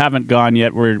that haven't gone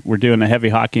yet, we're doing the Heavy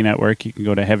Hockey Network. You can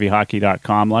go to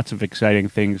heavyhockey.com. Lots of exciting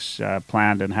things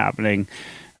planned and happening.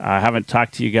 I haven't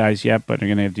talked to you guys yet, but I'm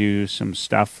going to do some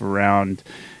stuff around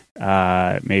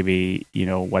maybe,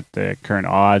 what the current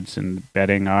odds and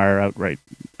betting are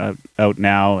out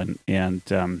now, and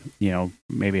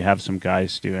maybe have some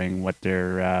guys doing what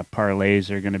their parlays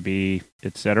are going to be,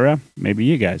 etc. Maybe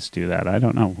you guys do that. I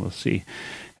don't know. We'll see.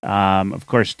 Of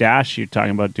course, Dash, you're talking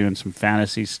about doing some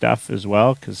fantasy stuff as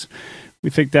well, because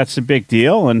we think that's a big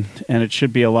deal, and it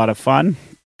should be a lot of fun.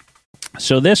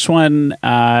 So this one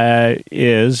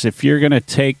is, if you're going to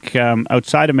take,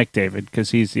 outside of McDavid, because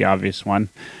he's the obvious one,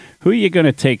 who are you going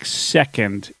to take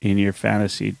second in your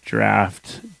fantasy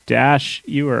draft? Dash,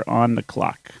 you are on the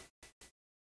clock.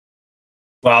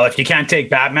 Well, if you can't take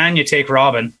Batman, you take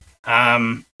Robin.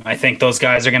 I think those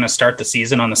guys are going to start the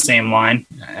season on the same line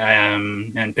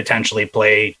and potentially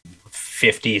play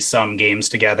 50-some games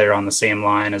together on the same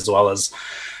line, as well as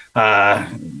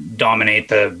dominate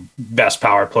the best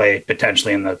power play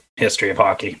potentially in the history of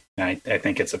hockey. I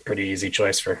think it's a pretty easy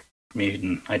choice for me,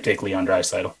 and I take Leon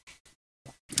Draisaitl.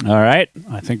 All right.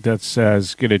 I think that's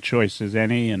as good a choice as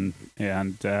any, and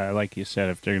like you said,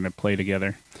 if they're going to play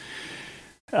together.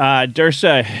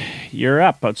 Dursa, you're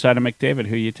up. Outside of McDavid,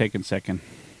 who are you taking second?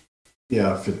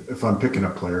 Yeah, if I'm picking a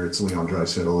player, it's Leon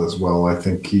Draisaitl as well. I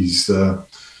think he's,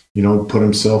 put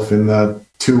himself in that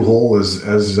 2-hole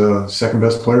as second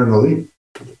best player in the league.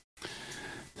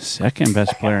 Second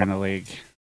best player in the league,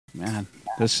 man.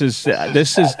 This is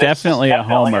definitely a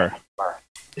homer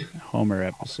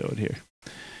episode here.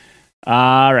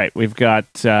 All right, we've got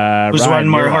who's won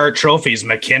more Hart trophies,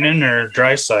 McKinnon or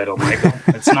Draisaitl, Michael?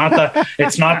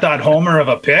 It's not that homer of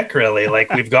a pick, really.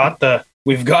 Like we've got the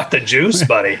juice,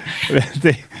 buddy.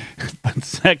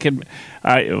 Second,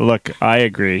 I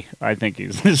agree. I think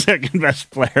he's the second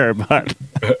best player, but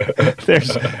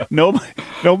there's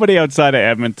nobody outside of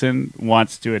Edmonton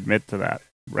wants to admit to that,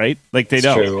 right? Like they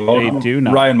don't. True. They do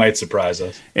not. Ryan might surprise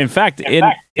us. In fact, in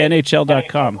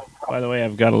NHL.com. By the way,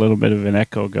 I've got a little bit of an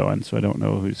echo going, so I don't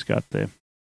know who's got the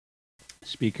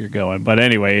speaker going. But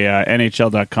anyway,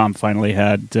 NHL.com finally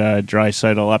had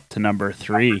Draisaitl up to number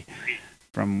 3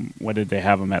 from what did they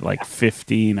have him at, like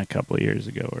 15 a couple of years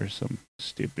ago or some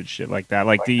stupid shit like that.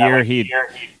 Like the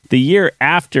year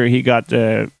after he got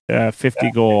the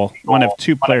 50 goal, one of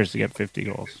two players to get 50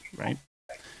 goals, right?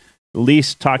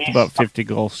 Least talked about 50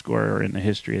 goal scorer in the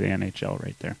history of the NHL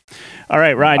right there. All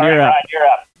right, Ryan, you're up.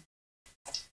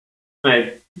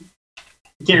 I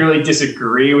can't really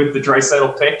disagree with the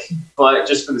Draisaitl pick, but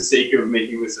just for the sake of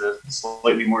making this a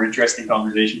slightly more interesting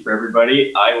conversation for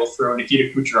everybody, I will throw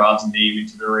Nikita Kucherov's name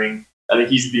into the ring. I think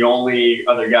he's the only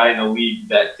other guy in the league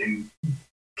that can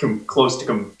come close to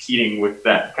competing with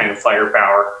that kind of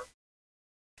firepower.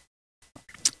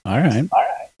 All right.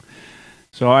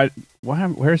 So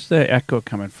where's the echo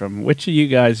coming from? Which of you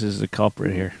guys is the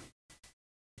culprit here?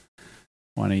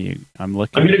 One of you. I'm going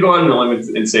to go on the limit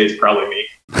and say it's probably me.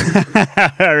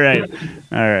 All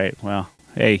right. Well,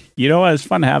 hey, you know what? It's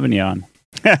fun having you on.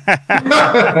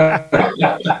 I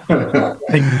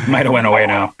think it might have went away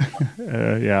now.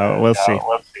 Yeah, we'll see.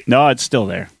 No, it's still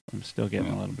there. I'm still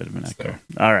getting a little bit of an echo.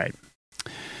 All right.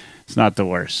 It's not the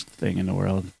worst thing in the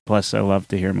world. Plus, I love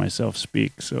to hear myself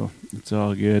speak, so it's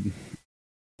all good.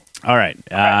 All right.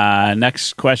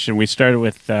 Next question. We started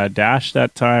with Dash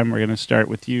that time. We're going to start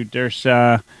with you,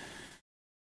 Dursa.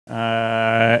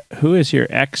 Who is your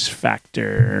X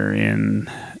factor in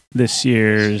this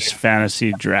year's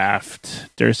fantasy draft?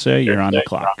 Dursa, you're on the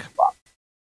clock.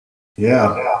 Yeah,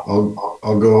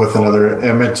 I'll go with another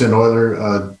Edmonton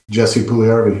Oiler, Jesse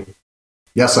Puljujarvi.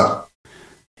 Yes, sir.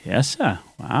 Yes, sir.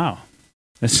 Wow.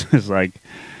 This is like,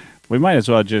 we might as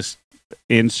well just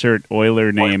insert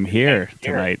Oiler name here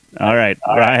tonight. All right,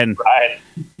 Ryan,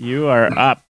 you are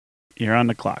up. You're on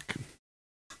the clock.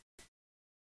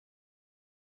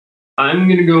 I'm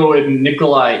going to go with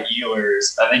Nikolai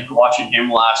Ehlers. I think watching him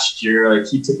last year, like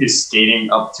he took his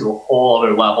skating up to a whole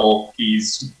other level.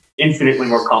 He's infinitely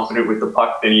more confident with the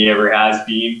puck than he ever has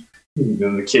been.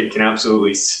 And the kid can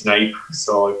absolutely snipe.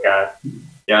 So, I think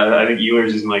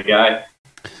Ehlers is my guy.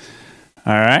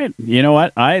 All right. You know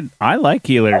what? I like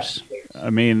Ehlers. I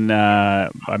mean,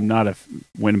 I'm not a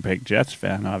Winnipeg Jets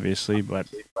fan, obviously, but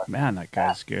man, that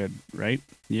guy's good, right?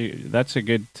 That's a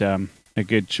good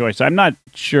choice. I'm not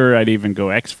sure I'd even go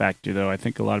X Factor though. I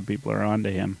think a lot of people are onto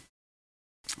him.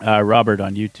 Robert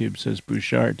on YouTube says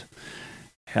Bouchard.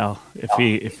 Hell,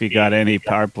 if he got any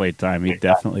power play time, he'd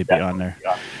definitely be on there.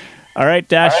 All right,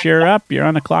 Dash, you're up. You're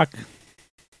on the clock.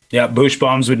 Yeah, Bush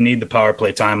Bombs would need the power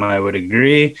play time. I would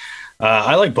agree.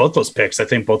 I like both those picks. I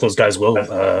think both those guys will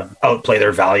outplay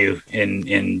their value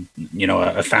in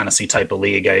a fantasy type of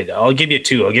league. I'll give you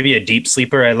two. I'll give you a deep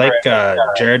sleeper. I like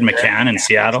Jared McCann in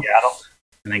Seattle.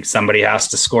 I think somebody has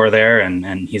to score there,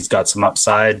 and he's got some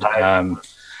upside.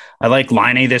 I like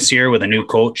Laine this year with a new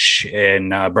coach in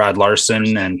Brad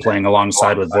Larson and playing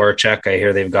alongside with Voracek. I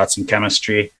hear they've got some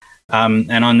chemistry.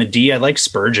 And on the D, I like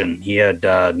Spurgeon. He had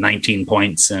 19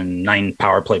 points and 9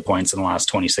 power play points in the last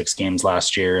 26 games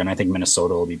last year, and I think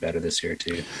Minnesota will be better this year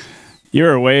too. You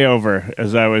were way over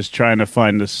as I was trying to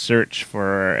find the search for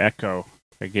our echo.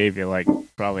 I gave you like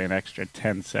probably an extra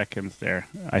 10 seconds there.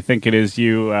 I think it is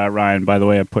you, Ryan. By the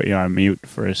way, I put you on mute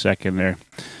for a second there.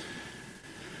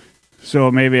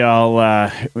 So maybe you're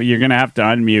going to have to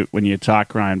unmute when you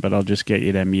talk, Ryan, but I'll just get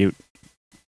you to mute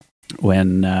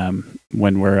when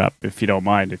we're up, if you don't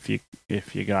mind, if you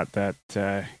got that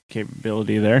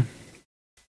capability there.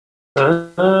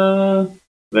 I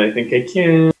think I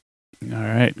can. All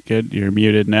right, good. You're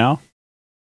muted now.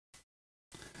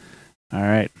 All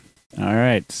right.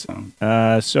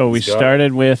 So we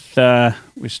started with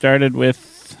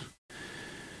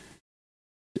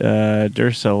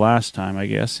Dursa last time, I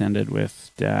guess. Ended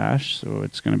with Dash, so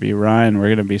it's going to be Ryan. We're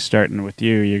going to be starting with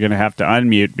you. You're going to have to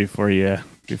unmute before you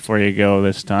go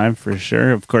this time, for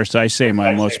sure. Of course, I say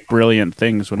my most brilliant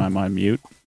things when I'm on mute.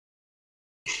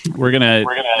 We're going to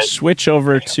switch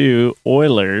over to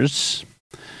Oilers.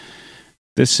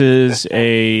 This is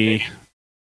a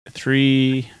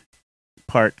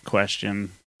 3-part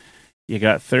question. You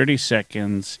got 30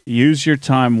 seconds. Use your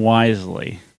time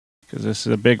wisely, because this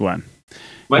is a big one.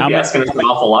 Might be asking an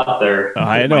awful lot there.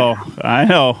 I know.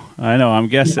 I'm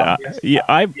guessing.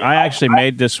 I actually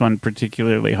made this one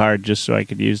particularly hard just so I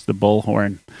could use the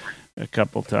bullhorn a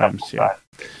couple times. Yeah.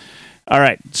 All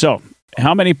right. So,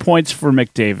 how many points for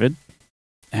McDavid?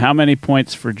 How many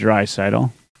points for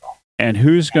Draisaitl? And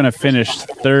who's going to finish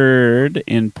third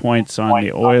in points on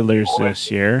the Oilers this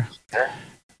year?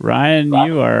 Ryan,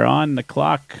 you are on the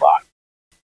clock.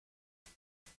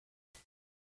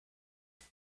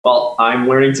 Well, I'm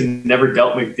learning to never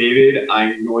doubt McDavid.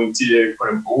 I'm going to put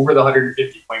him over the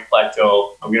 150-point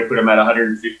plateau. I'm going to put him at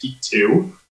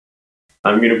 152.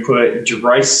 I'm going to put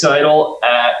Draisaitl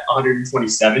at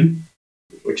 127.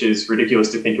 which is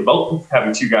ridiculous to think about,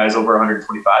 having two guys over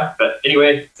 125. But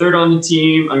anyway, third on the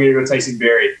team, I'm going to go Tyson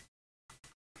Barrie.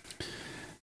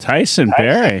 Tyson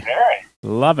Barrie.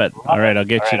 Love it. All right, I'll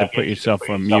get you to put yourself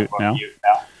on mute now.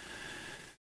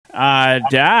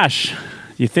 Dash,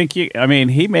 you think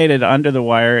he made it under the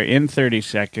wire in 30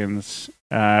 seconds.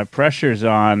 Pressure's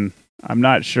on. I'm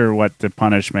not sure what the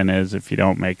punishment is if you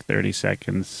don't make 30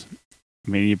 seconds. I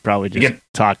mean, you probably just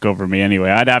talk over me anyway.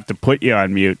 I'd have to put you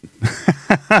on mute.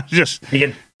 You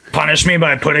can punish me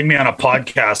by putting me on a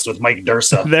podcast with Mike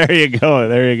Dursa. There you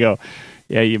go.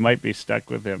 Yeah, you might be stuck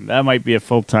with him. That might be a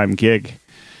full-time gig.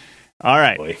 All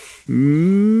right. Boy.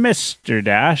 Mr.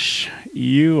 Dash,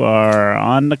 you are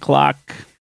on the clock.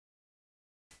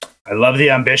 I love the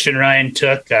ambition Ryan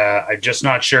took. I'm just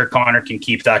not sure Connor can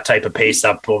keep that type of pace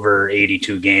up over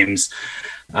 82 games.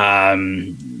 I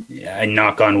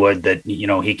knock on wood that,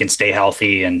 he can stay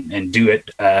healthy and do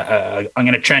it. I'm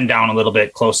going to trend down a little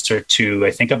bit closer to,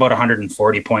 I think, about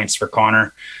 140 points for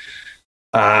Connor.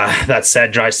 That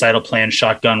said, Draisaitl playing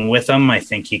shotgun with him. I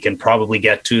think he can probably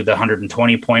get to the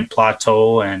 120 point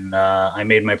plateau. And I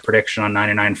made my prediction on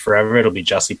 99 forever. It'll be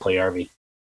Jesse Puljujarvi.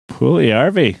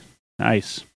 Puljujarvi.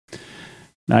 Nice.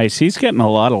 He's getting a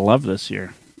lot of love this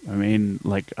year. I mean,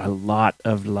 like a lot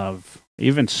of love.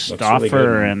 Even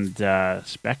Stauffer really and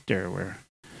Spector were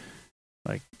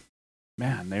like,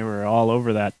 man, they were all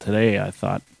over that today, I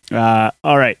thought.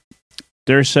 All right.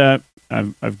 Dursa,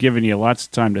 I've given you lots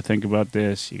of time to think about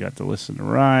this. You got to listen to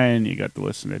Ryan. You got to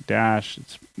listen to Dash.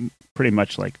 It's pretty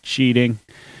much like cheating.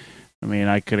 I mean,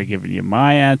 I could have given you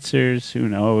my answers. Who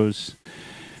knows?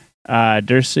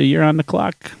 Dursa, you're on the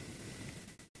clock.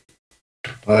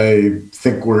 I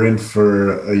think we're in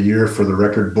for a year for the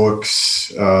record books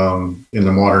in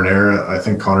the modern era. I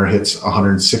think Connor hits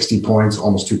 160 points,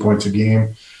 almost 2 points a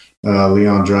game.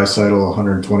 Leon Draisaitl,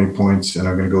 120 points, and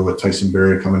I'm going to go with Tyson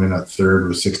Barrie coming in at third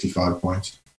with 65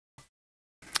 points.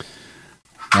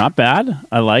 Not bad.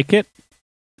 I like it.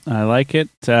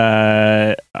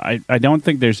 I don't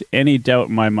think there's any doubt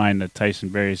in my mind that Tyson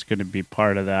Barrie is going to be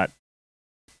part of that,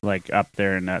 like up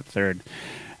there in that third.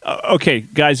 Okay,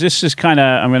 guys, this is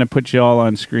I'm going to put you all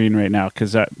on screen right now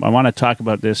because I want to talk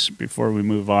about this before we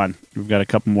move on. We've got a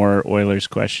couple more Oilers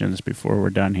questions before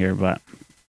we're done here, but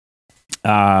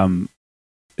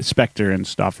Spector and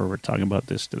Stauffer were talking about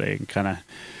this today and kind of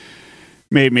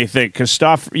made me think because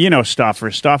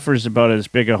Stauffer's about as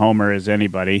big a homer as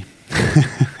anybody,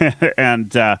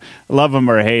 and love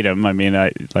him or hate him. I mean,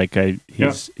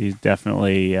 he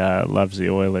definitely loves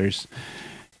the Oilers.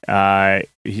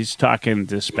 He's talking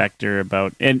to Spector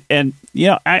about and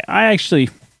I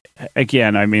actually,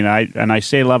 again, I mean, I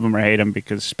say love him or hate him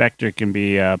because Spector can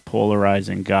be a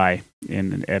polarizing guy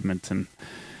in Edmonton.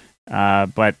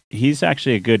 But he's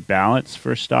actually a good balance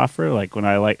for Stauffer. Like when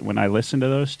I listen to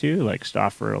those two, like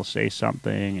Stauffer will say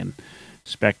something and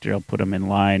Spector will put him in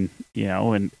line,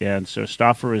 and so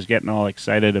Stauffer was getting all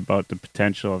excited about the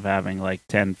potential of having like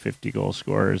 10, 50 goal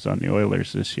scorers on the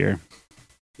Oilers this year.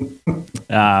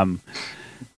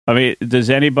 I mean,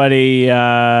 does anybody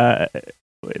do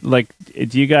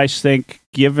you guys think,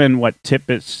 given what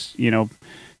Tippett's,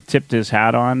 tipped his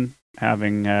hat on,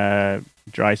 having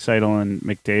Draisaitl and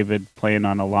McDavid playing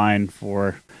on a line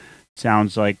for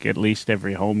sounds like at least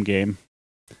every home game,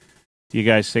 do you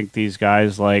guys think these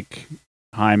guys like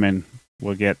Hyman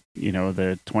will get,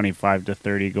 the 25 to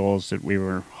 30 goals that we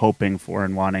were hoping for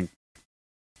and wanting?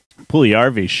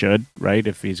 Puljujarvi should, right,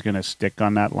 if he's going to stick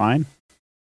on that line.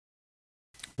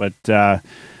 But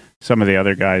some of the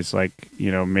other guys, like,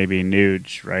 maybe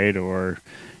Nuge, right, or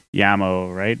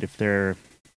Yamo, right, if they're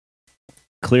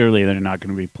not going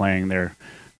to be playing their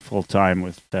full-time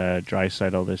with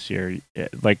Draisaitl this year.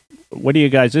 Like, what do you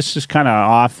guys, this is kind of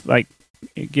off, like,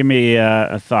 give me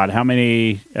a thought. How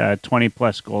many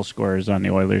 20-plus goal scorers on the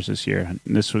Oilers this year? And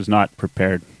this was not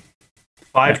prepared.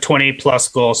 520-plus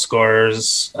goal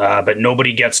scorers, but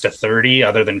nobody gets to 30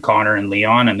 other than Connor and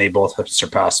Leon, and they both have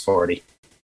surpassed 40.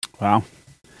 Wow.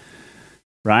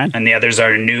 Ryan? And the others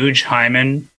are Nuge,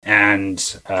 Hyman, and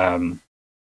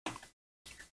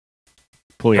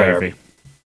Puljujarvi.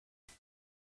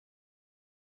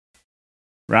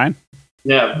 Ryan?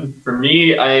 Yeah, for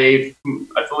me, I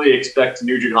fully expect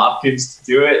Nugent Hopkins to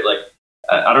do it. Like,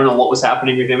 I don't know what was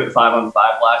happening with him at 5-on-5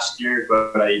 last year,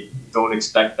 but I don't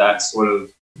expect that sort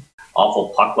of awful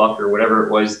puck luck or whatever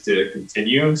it was to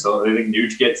continue. So I think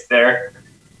Nuge gets there.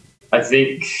 I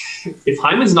think if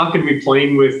Hyman's not going to be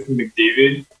playing with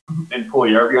McDavid and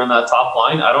Puljujarvi on that top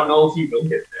line, I don't know if he will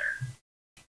get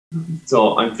there.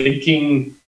 So I'm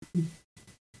thinking,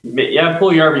 yeah,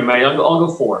 Puljujarvi might. I'll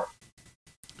go 4.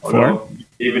 I'll go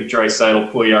David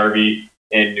Draisaitl, Puljujarvi,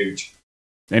 and Nuge.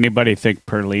 Anybody think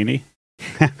Perlini?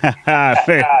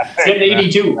 It's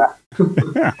 82.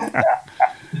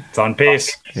 It's on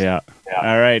pace. Yeah.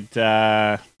 All right.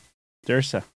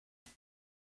 Dursa.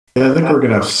 Yeah, I think we're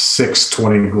going to have 6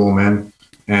 20-goal men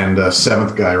and a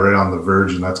 7th guy right on the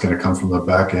verge, and that's going to come from the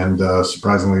back end,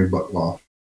 surprisingly. But, well,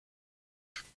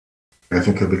 I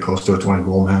think he'll be close to a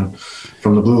 20-goal man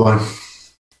from the blue line.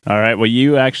 All right. Well,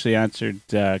 you actually answered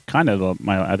kind of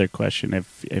my other question,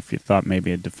 if you thought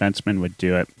maybe a defenseman would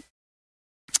do it.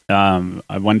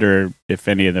 I wonder if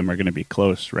any of them are going to be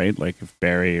close, right? Like if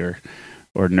Barry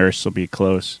or Nurse will be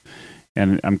close.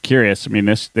 And I'm curious. I mean,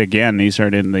 these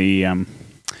aren't in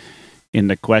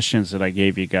the questions that I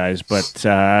gave you guys, but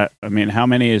I mean, how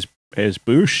many is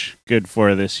Bush good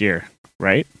for this year,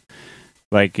 right?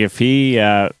 Like if he's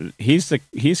got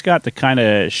the kind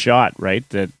of shot, right,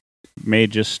 that may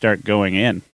just start going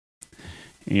in.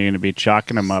 And you're going to be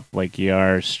chalking him up like you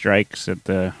are strikes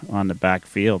on the back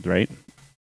field, right?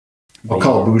 I'll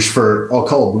call Bush for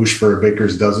a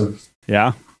baker's dozen.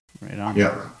 Yeah, right on.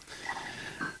 Yeah.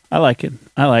 I like it.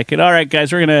 All right,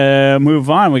 guys, we're gonna move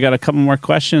on. We got a couple more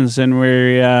questions, and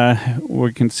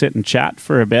we can sit and chat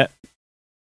for a bit.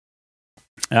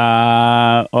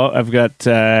 I've got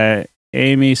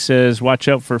Amy says, "Watch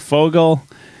out for Fogle,"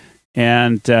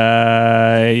 and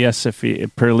yes, if he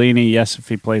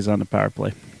plays on the power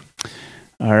play.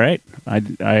 All right, I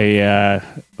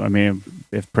mean,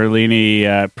 if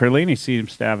Perlini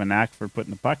seems to have a knack for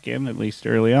putting the puck in, at least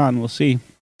early on, we'll see.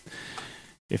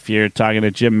 If you're talking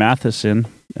to Jim Matheson,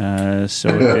 so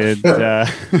did Ty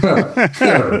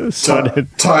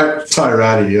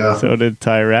Ratty, yeah. So did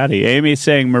Ty Ratty. Amy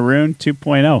saying Maroon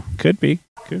 2.0. Could be.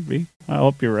 I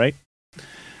hope you're right.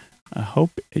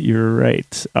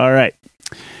 All right.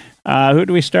 Who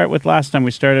do we start with last time?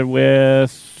 We started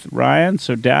with Ryan.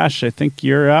 So Dash, I think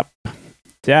you're up.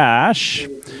 Dash,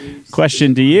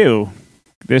 question to you.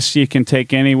 This you can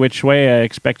take any which way. I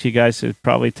expect you guys to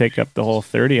probably take up the whole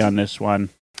 30 on this one.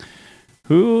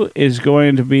 Who is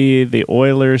going to be the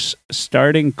Oilers'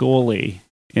 starting goalie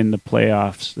in the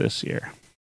playoffs this year?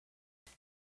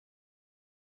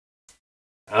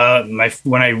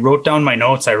 When I wrote down my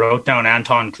notes, I wrote down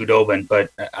Anton Khudobin, but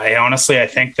I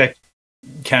think that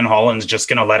Ken Holland's just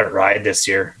going to let it ride this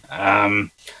year.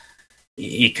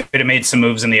 He could have made some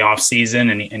moves in the offseason,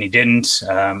 and he didn't.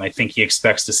 I think he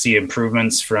expects to see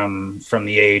improvements from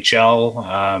the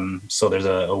AHL. So there's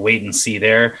a wait and see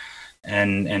there,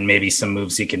 and maybe some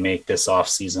moves he can make this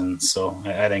offseason. So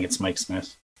I think it's Mike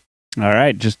Smith. All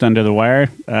right, just under the wire.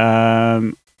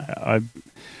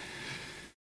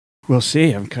 We'll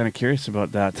see. I'm kind of curious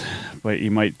about that, but you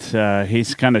might.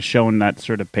 He's kind of shown that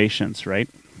sort of patience, right,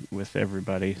 with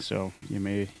everybody. So you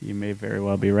may very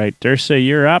well be right. Dursa,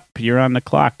 you're up. You're on the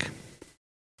clock.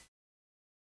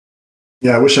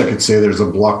 Yeah, I wish I could say there's a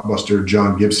blockbuster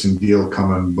John Gibson deal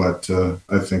coming, but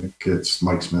I think it's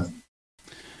Mike Smith.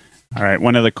 All right.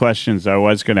 One of the questions I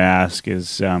was going to ask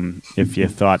is if you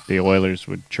thought the Oilers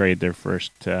would trade their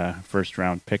first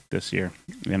round pick this year,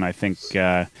 and I think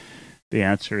the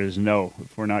answer is no.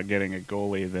 If we're not getting a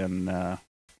goalie, then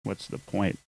what's the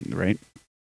point, right?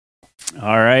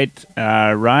 All right,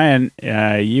 Ryan,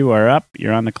 you are up.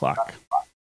 You're on the clock.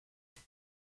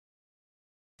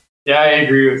 Yeah, I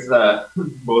agree with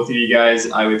both of you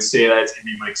guys. I would say that it's going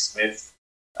to be Mike Smith.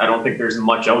 I don't think there's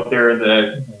much out there in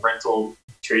the rental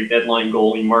trade deadline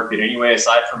goalie market anyway,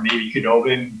 aside from maybe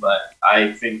Khudobin, but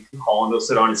I think Holland will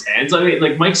sit on his hands. I mean,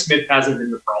 like, Mike Smith hasn't been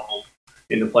the problem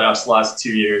in the playoffs the last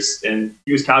 2 years, and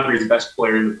he was Calgary's best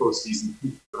player in the postseason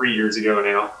 3 years ago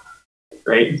now,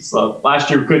 right? So last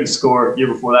year we couldn't score. Year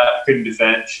before that, couldn't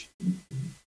defend.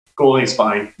 Goalie's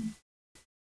fine.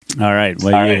 All right.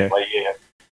 Well,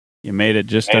 you made it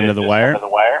just under the wire.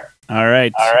 All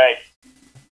right.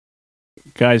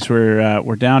 Guys,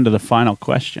 we're down to the final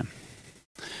question.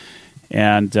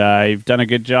 And you've done a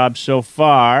good job so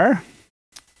far.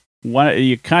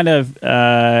 You kind of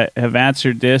have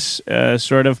answered this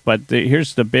sort of, but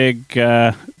here's the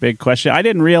big question. I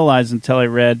didn't realize until I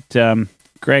read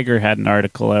Gregor had an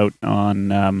article out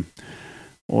on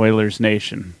Oilers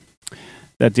Nation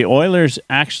that the Oilers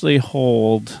actually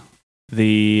hold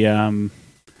the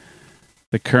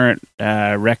current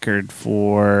record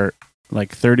for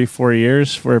like 34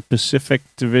 years for a Pacific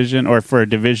Division or for a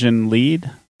division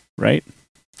lead, right?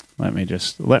 Let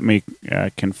me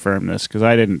confirm this because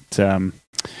I didn't.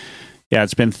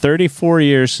 It's been 34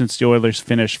 years since the Oilers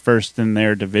finished first in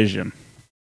their division,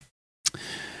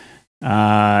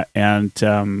 and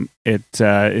it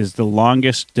is the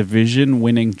longest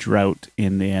division-winning drought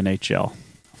in the NHL,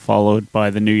 followed by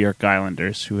the New York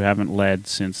Islanders, who haven't led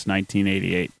since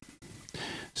 1988.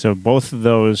 So both of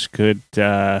those could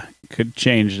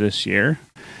change this year.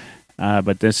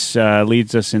 But this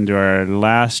leads us into our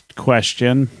last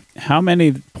question. How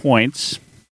many points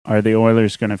are the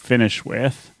Oilers going to finish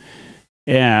with?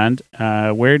 And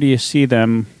where do you see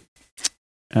them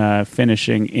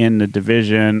finishing in the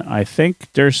division? I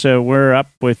think, Dursa, we're up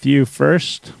with you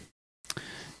first.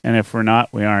 And if we're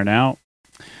not, we are now.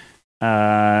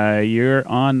 You're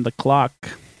on the clock.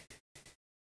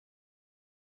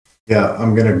 Yeah,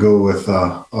 I'm going to go with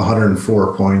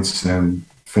 104 points and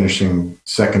finishing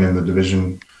second in the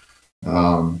division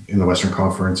in the Western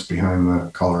Conference behind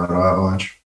the Colorado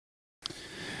Avalanche.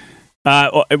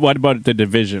 What about the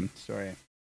division? Sorry.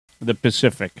 The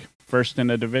Pacific. First in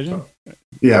the division?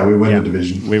 Yeah, we win the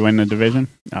division. We win the division?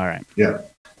 All right. Yeah.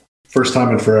 First time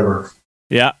in forever.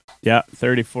 Yeah.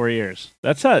 34 years.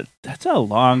 That's a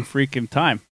long freaking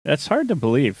time. That's hard to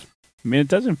believe. I mean, it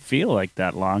doesn't feel like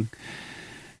that long.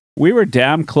 We were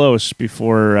damn close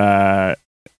before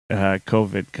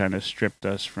COVID kind of stripped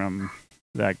us from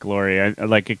that glory.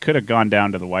 It could have gone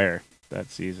down to the wire that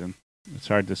season. It's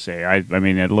hard to say. I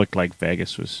mean, it looked like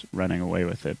Vegas was running away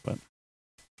with it. But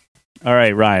all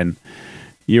right, Ryan,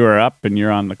 you are up and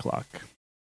you're on the clock.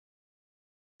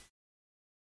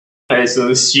 Okay, so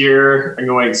this year I'm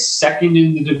going second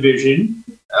in the division.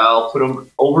 I'll put them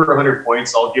over 100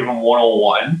 points. I'll give them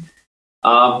 101.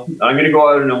 I'm going to go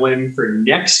out on a limb for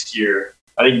next year.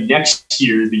 I think next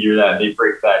year is the year that they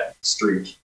break that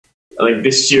streak. I think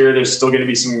this year there's still going to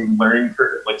be some learning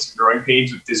curve, like some growing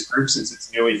pains with this group since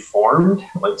it's newly formed.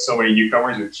 Like so many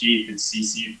newcomers with Keith and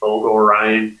CC, Fogo,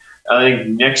 Ryan. I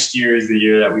think next year is the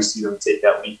year that we see them take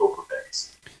that leap over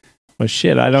Vegas. Well,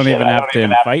 shit, I don't even have to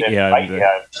invite you on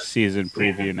the season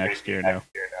preview next year now.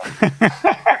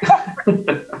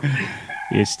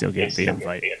 You still get the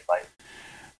invite.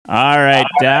 All right,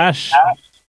 Dash.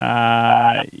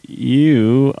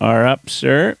 You are up,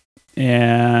 sir,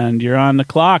 and you're on the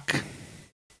clock.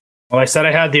 Well, I said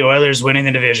I had the Oilers winning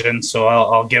the division, so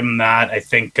I'll give them that. I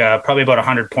think probably about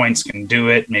 100 points can do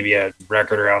it. Maybe a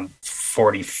record around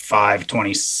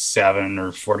 45-27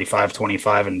 or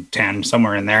 45-25 and 10,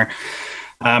 somewhere in there.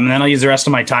 And then I'll use the rest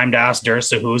of my time to ask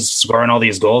Dursa who's scoring all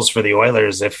these goals for the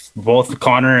Oilers. If both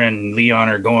Connor and Leon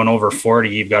are going over 40,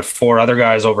 you've got four other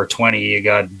guys over 20. You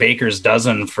got Baker's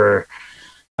dozen for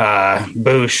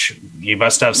Bush. You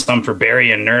must have some for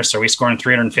Barry and Nurse. Are we scoring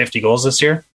 350 goals this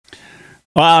year?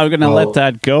 Well, I'm going to let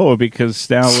that go because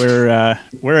now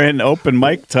we're in open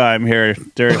mic time here,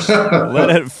 Dursa. Let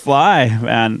it fly,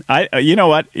 man. You know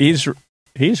what? He's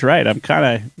right. I'm kind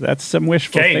of that's some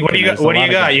wishful thinking. What do you got? What do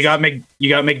you got? You got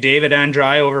McDavid and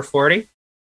Dry over 40.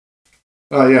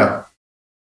 Yeah.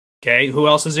 Okay. Who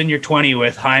else is in your 20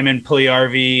 with Hyman,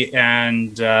 Puljujarvi,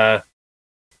 and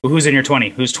who's in your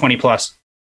 20? Who's 20 plus?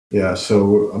 Yeah.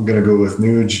 So I'm going to go with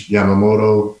Nuge,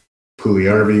 Yamamoto,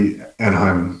 Puljujarvi, and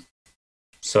Hyman.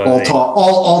 So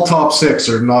all top six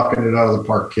are knocking it out of the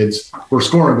park, kids. We're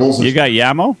scoring goals. You got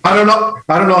Yamo? I don't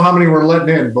know how many we're letting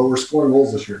in, but we're scoring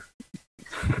goals this year.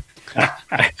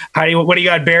 What do you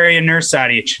got Barry and Nurse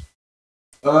at each?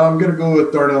 I'm going to go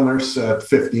with Darnell Nurse at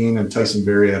 15 and Tyson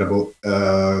Barrie at about,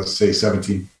 say,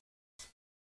 17.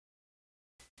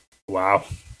 Wow.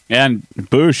 And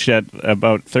Bush at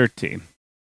about 13.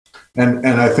 And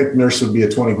I think Nurse would be a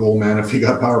 20-goal man if he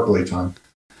got power play time.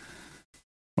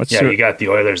 You got the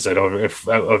Oilers at over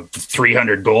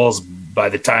 300 goals by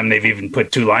the time they've even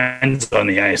put two lines on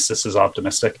the ice. This is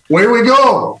optimistic. Way we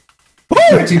go!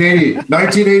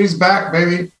 1980's back,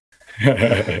 baby.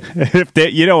 If they,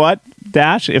 you know what,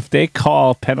 Dash? If they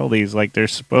call penalties like they're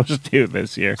supposed to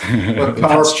this year,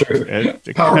 that's true.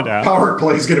 Power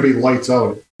play is going to be lights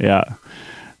out. Yeah,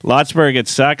 Lotsburg. It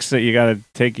sucks that you got to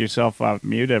take yourself off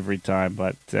mute every time,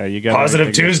 but you got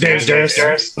positive Tuesdays,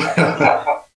 Durst.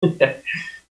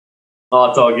 Oh,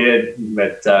 it's all good.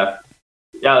 But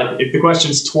if the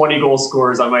question's 20 goal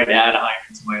scorers, I might add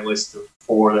Hyman to my list of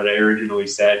 4 that I originally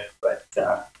said. But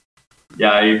I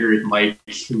agree with Mike.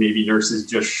 Maybe Nurse is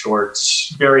just short.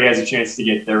 Barry has a chance to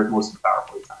get there with most of the power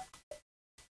play time.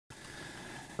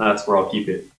 That's where I'll keep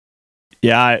it.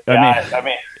 Yeah, I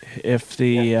mean, if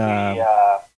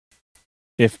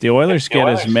the Oilers get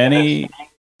as many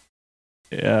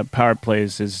power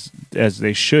plays as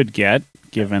they should get,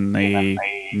 given the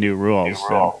new rules,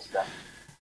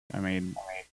 I mean,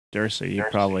 Dursa,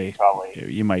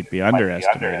 you might be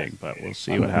underestimating, but we'll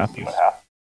see what happens.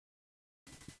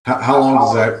 How long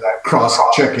does that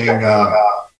cross-checking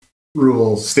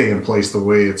rule stay in place the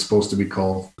way it's supposed to be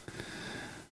called?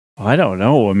 I don't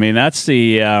know. I mean, that's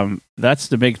the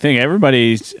big thing.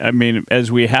 Everybody's. I mean,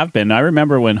 as we have been. I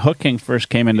remember when hooking first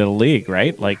came into the league,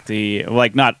 right? Like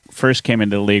not first came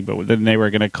into the league, but then they were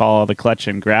going to call the clutch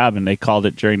and grab, and they called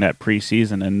it during that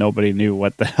preseason, and nobody knew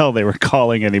what the hell they were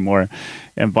calling anymore.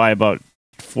 And by about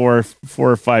four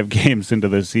or five games into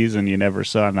the season, you never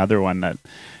saw another one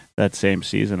that same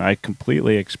season. I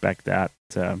completely expect that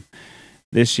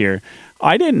this year.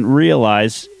 I didn't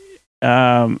realize.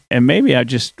 And maybe I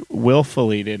just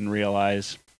willfully didn't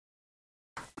realize,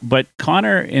 but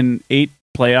Connor in 8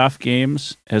 playoff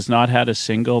games has not had a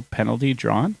single penalty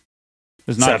drawn.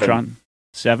 Has not 7. drawn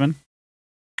 7?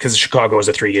 Because Chicago was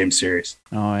a 3-game series.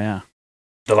 Oh yeah.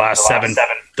 The last seven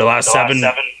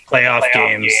playoff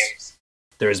games,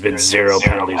 there's been 0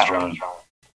 penalties drawn.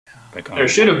 There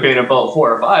should have been about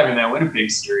 4 or 5 in that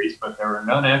Winnipeg series, but there were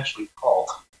none actually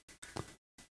called.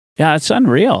 Yeah, it's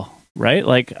unreal. Right?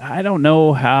 Like, I don't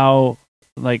know how,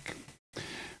 I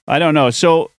don't know.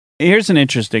 So here's an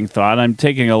interesting thought. I'm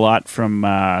taking a lot from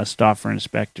Stauffer and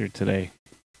Spector today.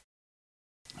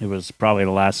 It was probably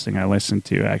the last thing I listened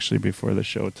to actually before the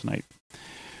show tonight.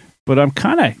 But I'm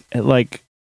kind of like,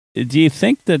 do you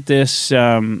think that this,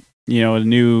 new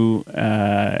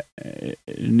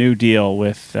deal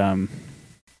with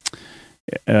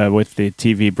the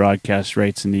TV broadcast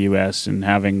rates in the U.S. and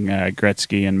having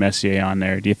Gretzky and Messier on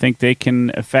there, do you think they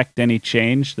can affect any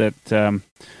change that the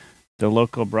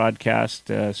local broadcast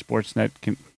Sportsnet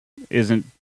isn't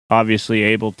obviously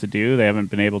able to do? They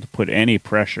haven't been able to put any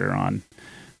pressure on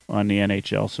the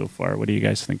NHL so far. What do you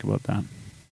guys think about that?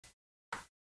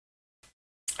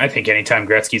 I think anytime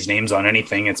Gretzky's name's on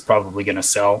anything, it's probably going to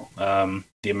sell.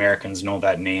 The Americans know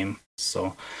that name,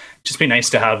 so just be nice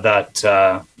to have that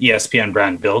ESPN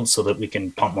brand build so that we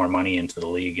can pump more money into the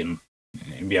league and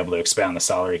be able to expand the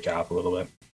salary cap a little bit.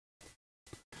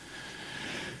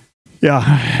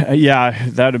 Yeah,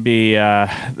 that'd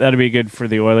be good for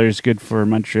the Oilers, good for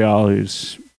Montreal,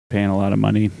 who's paying a lot of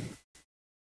money.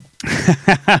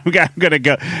 I'm gonna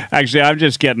go. Actually, I'm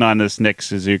just getting on this Nick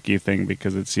Suzuki thing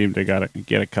because it seemed to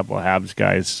get a couple of Habs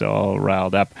guys all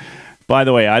riled up. By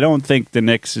the way, I don't think the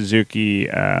Nick Suzuki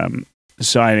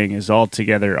signing is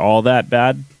altogether all that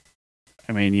bad.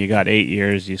 I mean, you got 8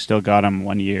 years, you still got him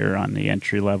 1 year on the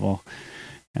entry level,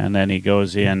 and then he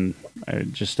goes in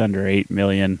just under $8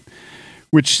 million,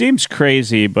 which seems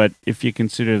crazy, but if you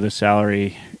consider the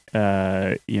salary,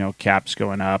 cap's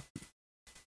going up,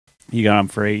 you got him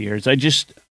for 8 years.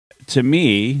 To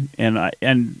me, and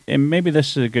maybe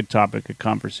this is a good topic of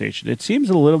conversation, it seems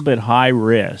a little bit high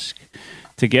risk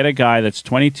to get a guy that's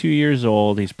 22 years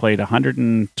old. He's played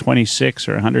 126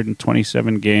 or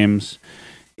 127 games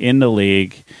in the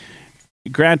league.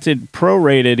 Granted,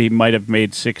 prorated, he might have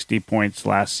made 60 points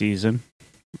last season,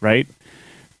 right?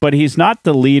 But he's not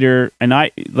the leader. And I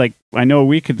know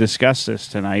we could discuss this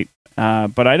tonight,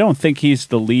 but I don't think he's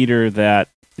the leader that,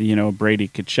 Brady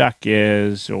Tkachuk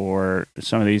is, or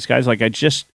some of these guys. I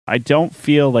don't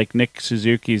feel like Nick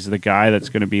Suzuki's the guy that's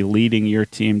going to be leading your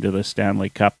team to the Stanley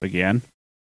Cup again.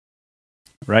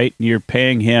 Right? You're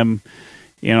paying him,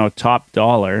 top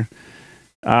dollar.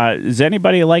 Does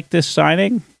anybody like this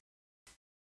signing?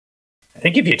 I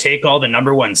think if you take all the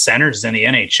number one centers in the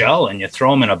NHL and you throw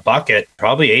them in a bucket,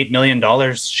 probably $8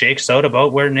 million shakes out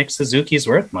about where Nick Suzuki's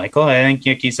worth, Michael. I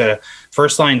think he's a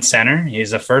first-line center.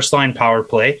 He's a first-line power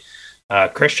play.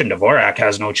 Christian Dvorak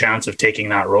has no chance of taking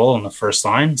that role in the first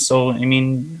line. So, I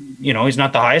mean, he's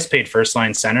not the highest paid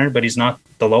first-line center, but he's not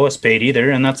the lowest paid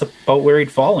either, and that's about where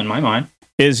he'd fall in my mind.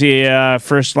 Is he a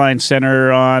first-line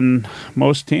center on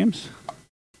most teams?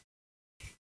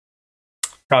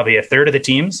 Probably a third of the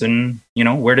teams. And,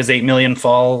 where does $8 million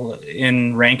fall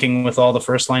in ranking with all the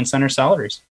first-line center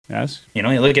salaries? Yes. You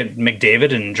look at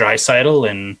McDavid and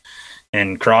Draisaitl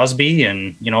and Crosby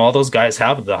and, all those guys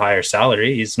have the higher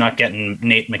salary. He's not getting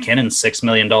Nate McKinnon's $6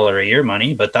 million a year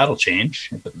money, but that'll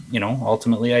change. But,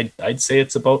 ultimately, I'd say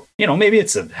it's about, maybe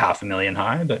it's a $500,000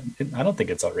 high, but I don't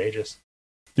think it's outrageous.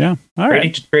 Yeah. All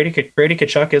right. Brady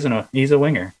Tkachuk he's a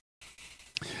winger.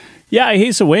 Yeah,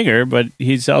 he's a winger, but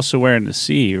he's also wearing the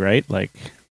C, right? I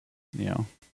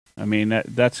mean,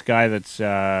 that's a guy that's,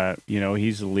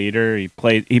 he's a leader. He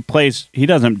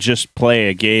doesn't just play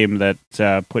a game that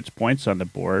puts points on the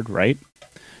board, right?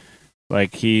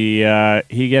 Like he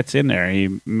gets in there,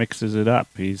 he mixes it up.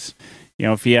 He's,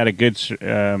 if he had a good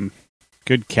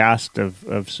cast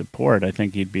of support, I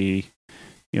think he'd be,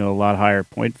 a lot higher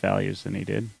point values than he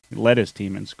did. He led his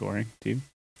team in scoring, too.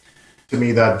 To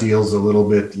me, that deal's a little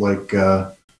bit like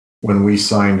when we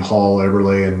signed Hall,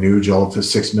 Eberle, and Nuge all to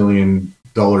 $6 million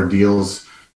deals.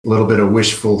 little bit of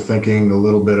wishful thinking, a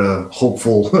little bit of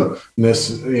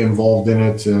hopefulness involved in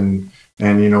it, and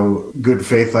good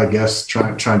faith, I guess,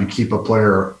 trying to keep a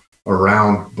player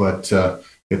around, but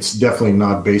it's definitely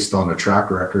not based on a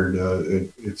track record.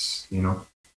 It's.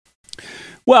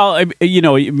 Well, I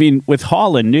mean, with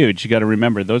Hall and Nuge, you got to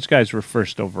remember those guys were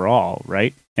first overall,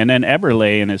 right? And then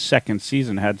Eberle in his second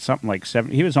season had something like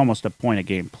 7. He was almost a point a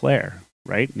game player,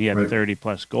 right? And he had 30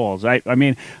 plus goals. I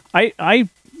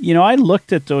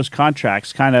looked at those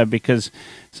contracts kind of because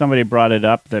somebody brought it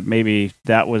up that maybe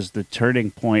that was the turning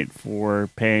point for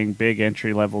paying big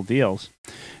entry level deals.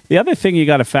 The other thing you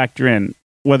got to factor in,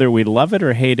 whether we love it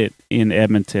or hate it in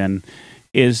Edmonton,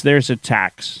 is there's a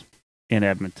tax in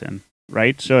Edmonton.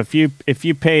 Right, so if you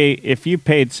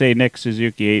paid say Nick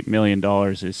Suzuki $8 million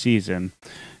a season,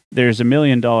 there's $1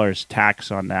 million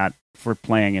tax on that for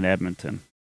playing in Edmonton.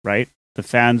 Right, the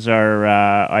fans are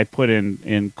I put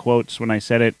in quotes when I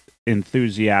said it,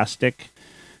 enthusiastic,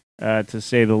 to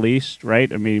say the least.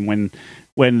 Right, I mean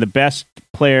when the best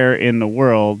player in the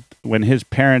world, when his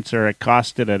parents are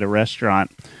accosted at a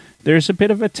restaurant, there's a bit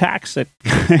of a tax that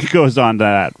goes on to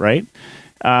that. Right.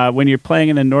 When you're playing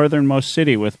in the northernmost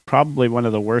city with probably one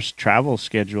of the worst travel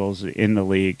schedules in the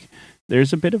league,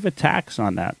 there's a bit of a tax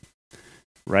on that,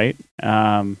 right?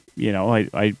 I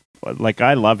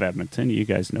love Edmonton. You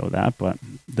guys know that, but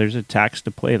there's a tax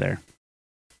to play there.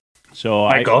 So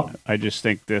I just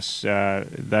think that's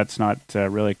not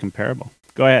really comparable.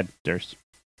 Go ahead, Durst.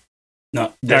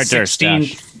 No, the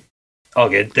 16th.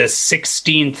 Okay, the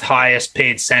 16th highest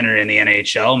paid center in the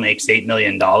NHL makes $8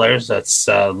 million. That's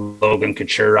Logan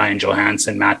Couture, Ryan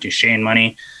Johansson, Matt Duchene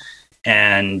money.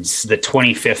 And the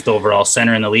 25th overall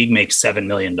center in the league makes $7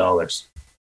 million. All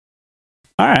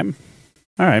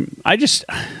right. I just,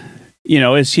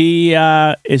 is he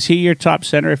your top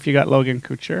center if you got Logan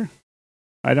Couture?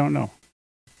 I don't know.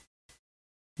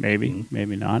 Maybe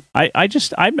not.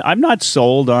 I'm not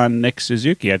sold on Nick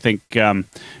Suzuki. I think, and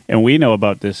we know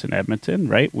about this in Edmonton,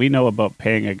 right? We know about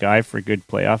paying a guy for good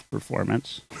playoff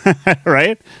performance,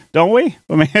 right? Don't we?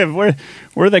 I mean,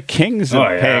 we're the kings of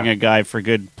paying a guy for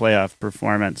good playoff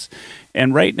performance,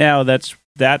 and right now that's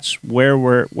where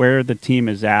the team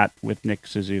is at with Nick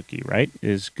Suzuki, right?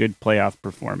 Is good playoff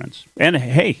performance. And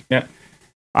hey,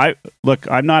 I'm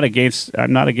not against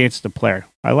the player.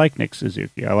 I like Nick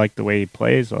Suzuki. I like the way he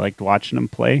plays. I like watching him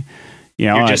play.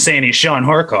 You're just saying he's Sean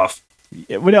Horkoff.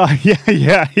 Yeah.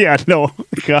 No,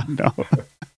 God, no.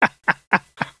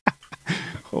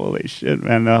 Holy shit,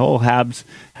 man! The whole Habs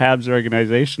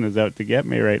organization is out to get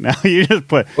me right now. You just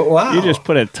put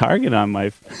a target on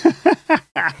my.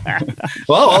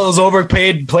 Well, all those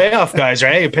overpaid playoff guys,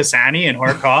 right? Pisani and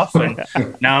Horkoff,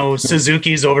 and now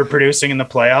Suzuki's overproducing in the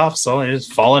playoffs, so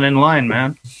he's falling in line,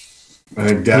 man. I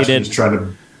think Dashny's trying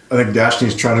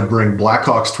to bring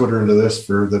Blackhawks Twitter into this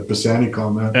for the Pisani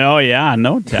comment. Oh yeah,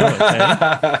 no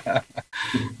doubt.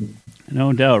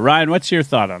 No doubt. Ryan, what's your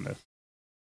thought on this?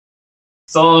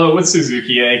 So with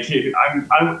Suzuki, I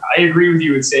agree with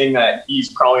you in saying that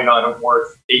he's probably not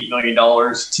worth $8 million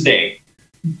today.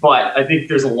 But I think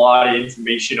there's a lot of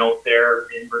information out there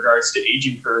in regards to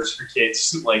aging curves for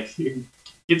kids. Like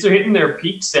kids are hitting their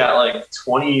peaks at like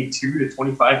 22 to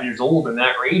 25 years old in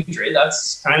that range, right?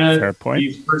 That's kind of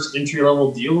these first entry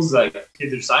level deals that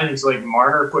kids are signing. So like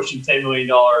Marner pushing $10 million,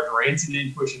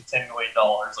 Rantanen pushing $10 million,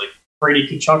 like Brady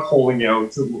Tkachuk holding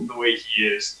out the way he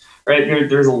is. Right,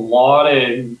 there's a lot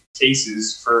of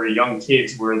cases for young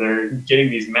kids where they're getting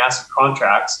these massive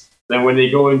contracts. Then when they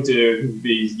go into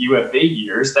these UFA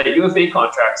years, that UFA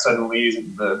contract suddenly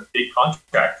isn't the big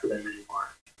contract for them anymore.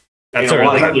 That's a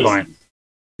really good point.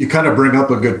 You kind of bring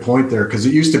up a good point there, because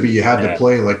it used to be you had to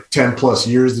play like 10 plus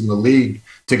years in the league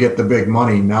to get the big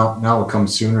money. Now it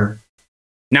comes sooner.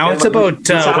 Now it's about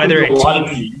whether a lot of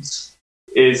teams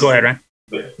is. Go ahead, Ryan.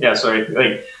 Yeah, sorry.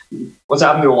 Like, what's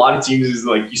happened to a lot of teams is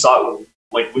like you saw it with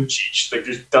like Lucic. Like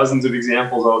there's dozens of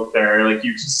examples out there. Like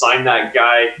you sign that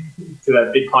guy to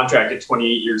that big contract at 28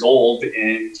 years old,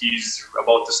 and he's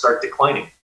about to start declining.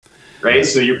 Right,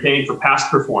 so you're paying for past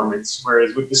performance,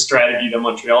 whereas with the strategy that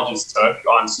Montreal just took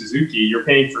on Suzuki, you're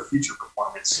paying for future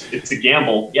performance. It's a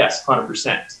gamble, yes,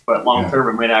 100%, but long term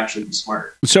it might actually be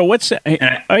smart. So what's?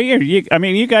 I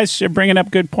mean, you guys are bringing up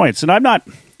good points, and I'm not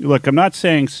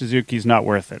saying Suzuki's not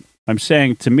worth it. I'm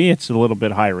saying to me it's a little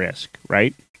bit high risk,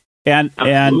 right? And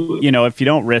if you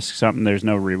don't risk something, there's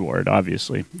no reward,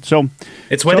 obviously. So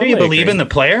it's whether you believe in the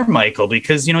player, Michael,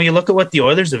 because you look at what the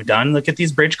Oilers have done. Look at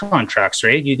these bridge contracts,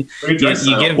 right? You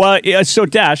give. Well, so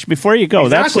Dash, before you go,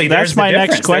 exactly, that's my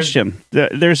next question.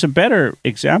 There's a better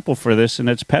example for this, and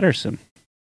it's Pettersson,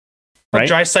 right?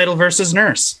 Draisaitl versus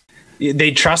Nurse.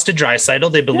 they trusted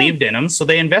Draisaitl. They believed in him, so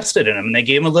they invested in him. And they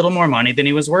gave him a little more money than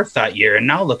he was worth that year. And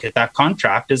now look at that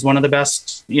contract is one of the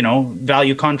best,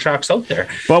 value contracts out there.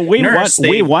 But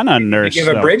we won on Nurse. They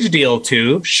give a bridge deal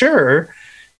to, sure.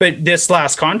 But this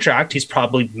last contract, he's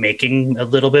probably making a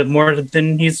little bit more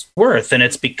than he's worth. And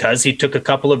it's because he took a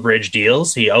couple of bridge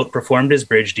deals. He outperformed his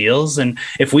bridge deals. And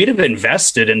if we'd have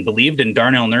invested and believed in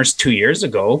Darnell Nurse 2 years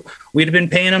ago, we'd have been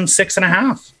paying him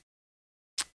 6.5.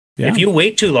 Yeah. If you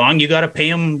wait too long, you got to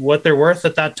pay them what they're worth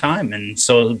at that time. And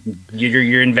so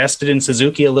you're invested in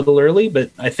Suzuki a little early, but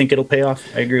I think it'll pay off.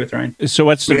 I agree with Ryan. So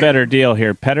what's the better deal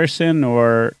here, Pettersson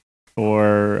or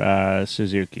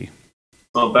Suzuki?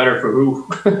 Well, better for who?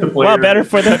 Well, better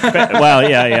for the.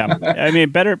 Yeah. I mean,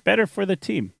 better for the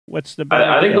team. What's the better?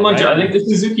 I think I think the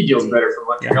Suzuki deal is better for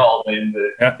Montreal than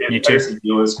the Pettersson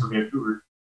deal is for Vancouver.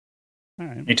 All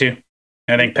right. Me too.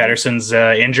 I think Pettersson's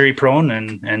injury prone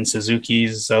and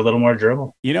Suzuki's a little more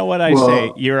durable. You know what I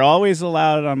say? You're always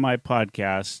allowed on my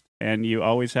podcast, and you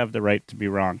always have the right to be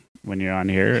wrong when you're on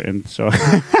here. And so, all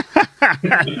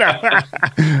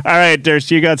right,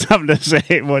 Durst, you got something to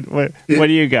say? What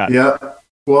do you got? Yeah.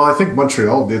 Well, I think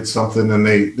Montreal did something, and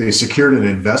they secured an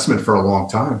investment for a long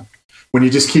time. When you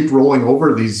just keep rolling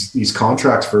over these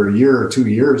contracts for a year or 2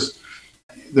 years,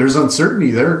 there's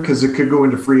uncertainty there because it could go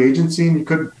into free agency, and you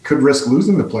could risk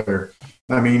losing the player.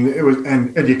 I mean, it was,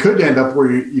 and you could end up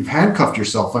where you've handcuffed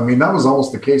yourself. I mean, that was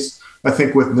almost the case, I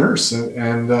think, with Nurse,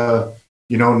 and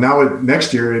now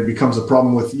next year it becomes a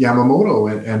problem with Yamamoto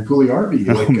and Puljujarvi.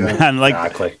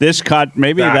 Exactly. This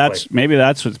maybe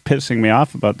that's what's pissing me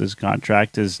off about this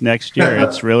contract is next year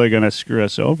it's really going to screw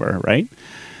us over, right?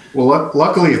 Well,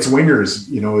 luckily it's wingers.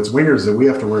 It's wingers that we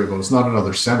have to worry about. It's not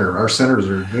another center. Our centers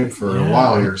are good for a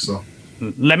while here. So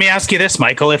let me ask you this,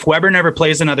 Michael: if Weber never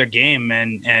plays another game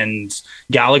and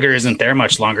Gallagher isn't there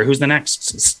much longer, who's the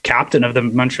next captain of the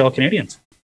Montreal Canadiens?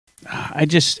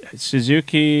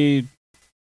 Suzuki.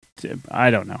 I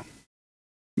don't know.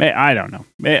 I don't know.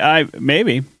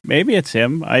 Maybe it's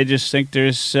him. I just think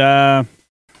there's.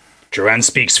 Drouin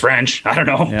speaks French. I don't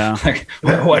know.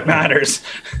 Yeah. What matters?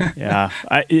 Yeah.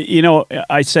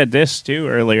 I said this too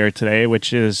earlier today,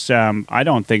 which is I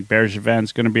don't think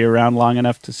Bergevin's going to be around long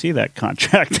enough to see that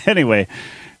contract anyway.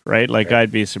 Right? Like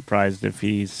I'd be surprised if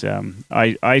he's.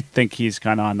 I think he's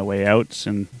kind of on the way out,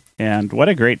 and what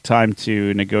a great time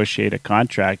to negotiate a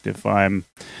contract if I'm.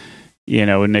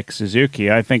 Nick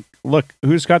Suzuki. I think, look,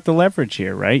 who's got the leverage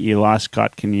here, right? You lost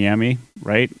Kotkaniemi,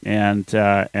 right? And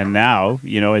now,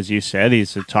 as you said,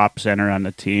 he's the top center on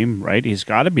the team, right? He's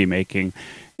got to make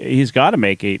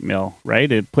 $8 million,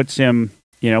 right? It puts him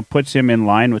in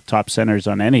line with top centers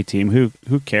on any team.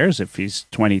 Who cares if he's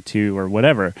 22 or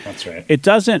whatever? That's right. It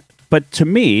doesn't. But to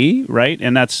me, right,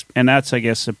 and that's I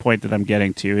guess the point that I'm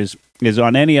getting to is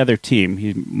on any other team,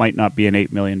 he might not be an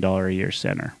 $8 million a year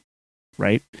center,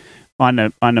 right? On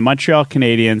the Montreal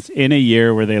Canadiens in a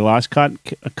year where they lost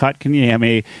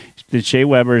Kotkaniemi, Shea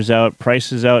Weber's out,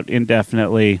 Price is out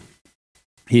indefinitely.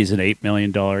 He's an $8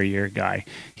 million a year guy.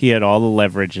 He had all the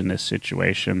leverage in this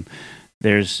situation.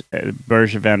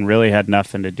 Bergevin really had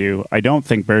nothing to do. I don't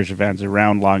think Bergevin's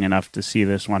around long enough to see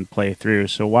this one play through.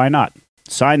 So why not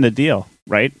sign the deal,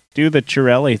 right? Do the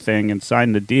Chiarelli thing and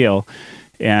sign the deal.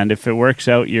 And if it works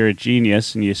out, you're a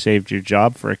genius and you saved your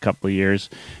job for a couple of years.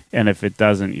 And if it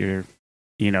doesn't, you're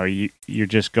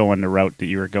just going the route that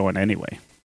you were going anyway.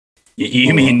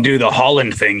 You mean do the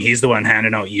Holland thing? He's the one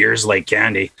handing out years like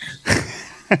candy.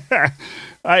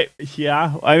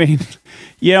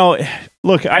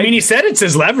 Look, he said it's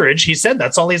his leverage. He said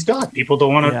that's all he's got. People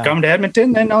don't want to come to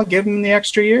Edmonton, then I'll give him the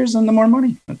extra years and the more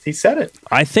money. He said it.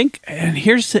 I think, and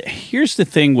here's the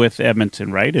thing with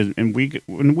Edmonton, right? And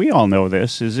we all know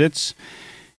this is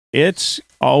it's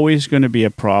always going to be a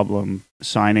problem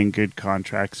signing good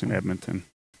contracts in Edmonton.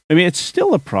 I mean, it's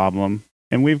still a problem,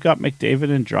 and we've got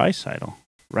McDavid and Draisaitl,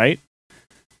 right?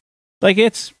 Like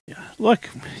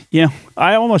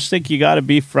I almost think you got to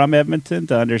be from Edmonton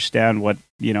to understand what,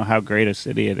 how great a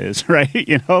city it is, right?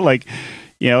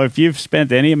 If you've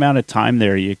spent any amount of time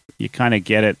there, you kind of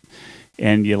get it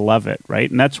and you love it, right?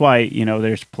 And that's why,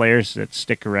 there's players that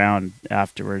stick around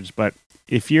afterwards. But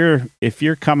if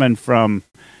you're coming from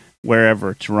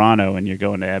wherever, Toronto, and you're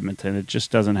going to Edmonton, it just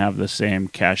doesn't have the same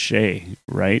cachet,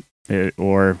 right?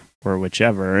 Or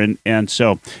whichever.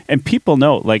 And people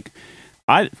know,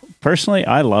 I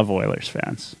love Oilers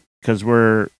fans because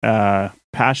we're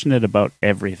passionate about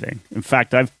everything. In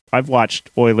fact, I've watched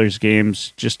Oilers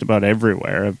games just about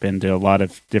everywhere. I've been to a lot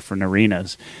of different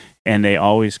arenas, and they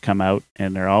always come out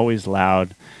and they're always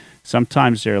loud.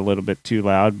 Sometimes they're a little bit too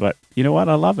loud, but you know what?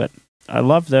 I love it. I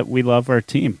love that we love our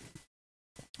team.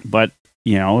 But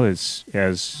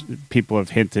as people have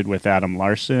hinted with Adam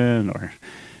Larsson or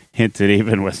hinted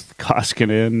even with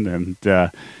Koskinen, and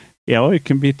it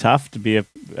can be tough to be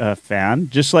a fan,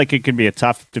 just like it can be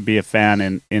tough to be a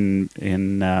fan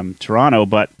in Toronto.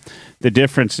 But the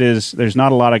difference is there's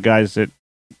not a lot of guys that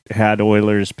had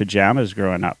Oilers pajamas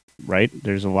growing up, right?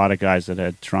 There's a lot of guys that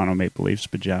had Toronto Maple Leafs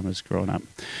pajamas growing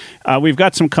up. We've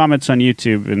got some comments on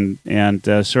YouTube,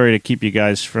 and sorry to keep you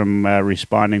guys from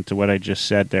responding to what I just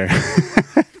said there.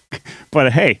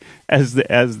 But hey, as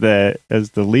the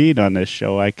lead on this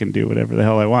show, I can do whatever the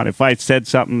hell I want. If I said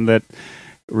something that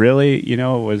really,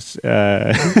 was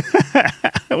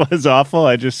was awful,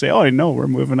 I just say, "Oh, no, we're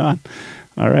moving on."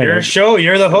 All right, your show,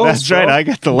 you're the host. That's right. I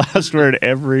get the last word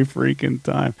every freaking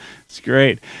time. It's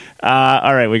great.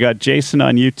 All right, we got Jason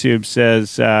on YouTube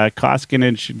says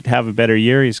Koskinen should have a better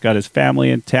year. He's got his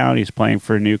family in town. He's playing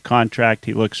for a new contract.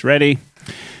 He looks ready.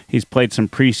 He's played some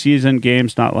preseason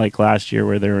games, not like last year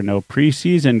where there were no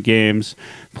preseason games.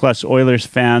 Plus, Oilers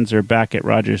fans are back at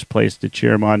Rogers Place to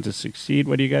cheer him on to succeed.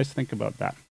 What do you guys think about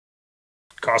that?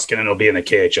 Koskinen will be in the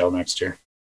KHL next year.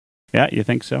 Yeah, you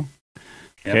think so?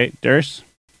 Yep. Okay, Durs?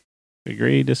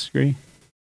 Agree, disagree?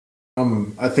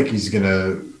 I think he's going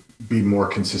to be more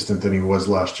consistent than he was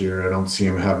last year. I don't see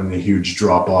him having a huge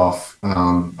drop off.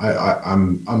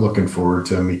 I'm looking forward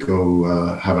to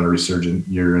Mikko having a resurgent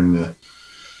year in the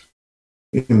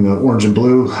orange and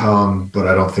blue, but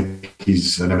I don't think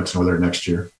he's an Edmonton Oiler next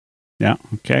year. Yeah,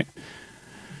 okay.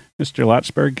 Mr.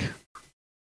 Lotsberg?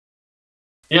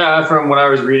 Yeah, from what I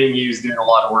was reading, he was doing a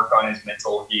lot of work on his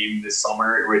mental game this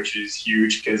summer, which is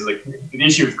huge because the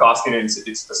issue with Koskinen is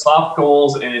it's the soft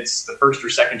goals and it's the first or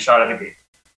second shot of the game,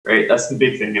 right? That's the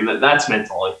big thing, and that's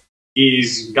mental.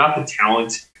 He's got the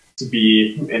talent to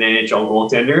be an NHL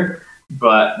goaltender,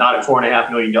 but not at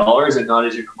 $4.5 million and not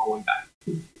as you're going back.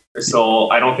 So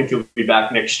I don't think he'll be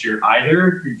back next year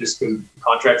either, just because of the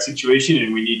contract situation,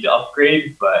 and we need to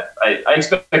upgrade. But I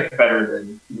expect better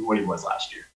than what he was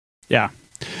last year. Yeah.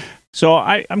 So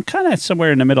I'm kind of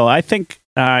somewhere in the middle. I think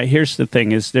here's the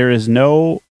thing: is there is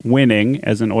no winning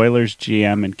as an Oilers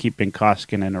GM and keeping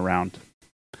Koskinen around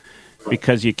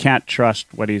because you can't trust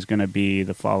what he's going to be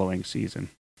the following season.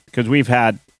 Because we've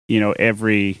had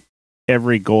every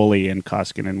goalie in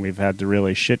Koskinen. We've had the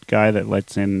really shit guy that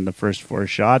lets in the first 4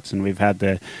 shots, and we've had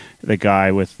the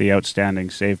guy with the outstanding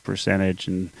save percentage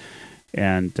and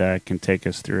can take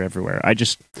us through everywhere. I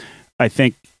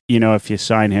think if you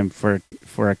sign him for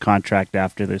a contract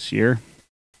after this year,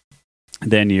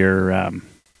 then you're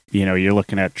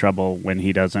looking at trouble when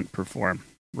he doesn't perform,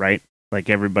 right? Like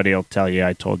everybody will tell you,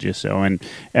 I told you so. And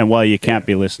while you can't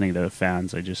be listening to the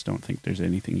fans, I just don't think there's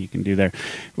anything you can do there.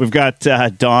 We've got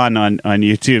Don on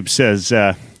YouTube says,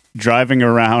 driving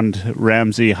around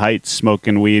Ramsey Heights,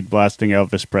 smoking weed, blasting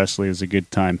Elvis Presley is a good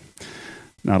time.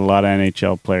 Not a lot of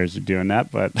NHL players are doing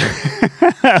that, but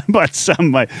but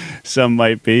some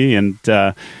might be. And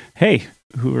hey,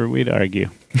 who are we to argue?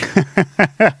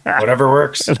 Whatever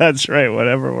works. That's right.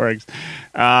 Whatever works.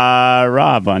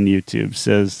 Rob on YouTube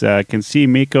says, can see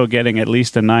Mikko getting at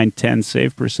least a 9-10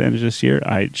 save percentage this year.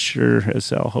 I sure as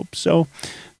hell hope so.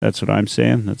 That's what I'm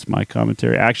saying. That's my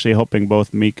commentary. Actually hoping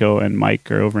both Mikko and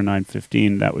Mike are over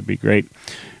 9-15. That would be great.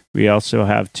 We also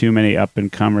have too many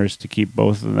up-and-comers to keep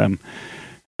both of them.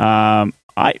 Guys,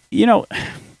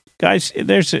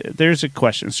 there's a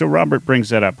question. So Robert brings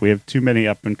that up. We have too many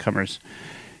up-and-comers.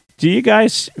 Do you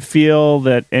guys feel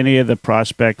that any of the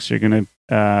prospects are going to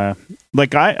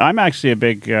I'm actually a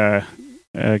big I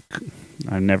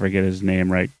never get his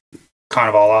name right.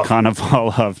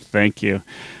 Konovalov. Thank you.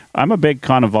 I'm a big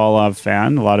Konovalov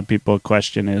fan. A lot of people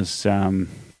question his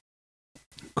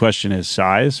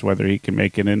size, whether he can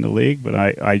make it in the league. But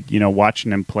I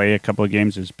watching him play a couple of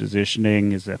games, his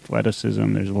positioning, his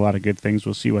athleticism, there's a lot of good things.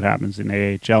 We'll see what happens in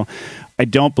AHL. I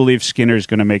don't believe Skinner's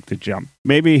going to make the jump.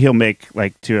 Maybe he'll make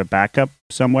to a backup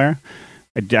somewhere.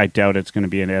 I doubt it's going to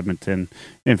be in Edmonton.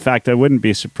 In fact, I wouldn't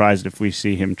be surprised if we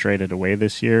see him traded away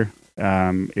this year.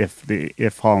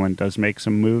 If Holland does make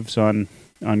some moves on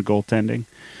goaltending.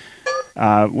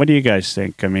 What do you guys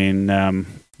think? I mean,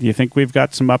 do you think we've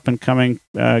got some up and coming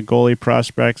goalie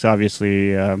prospects?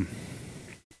 Obviously,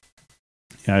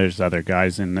 there's other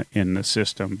guys in the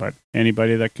system, but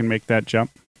anybody that can make that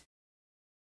jump?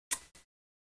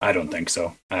 I don't think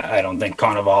so. I don't think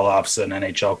Konovalov's an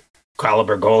NHL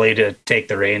caliber goalie to take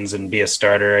the reins and be a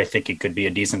starter. I think he could be a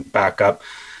decent backup.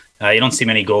 You don't see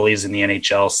many goalies in the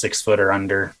NHL 6 foot or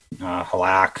under.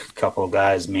 Halak, a couple of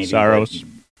guys, maybe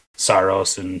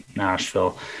Saros in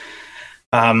Nashville.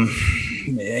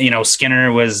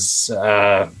 Skinner was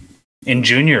in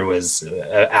junior was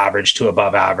average to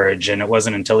above average. And it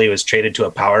wasn't until he was traded to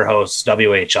a powerhouse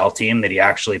WHL team that he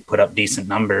actually put up decent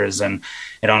numbers. And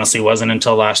it honestly wasn't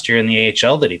until last year in the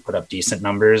AHL that he put up decent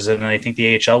numbers. And I think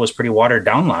the AHL was pretty watered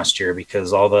down last year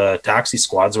because all the taxi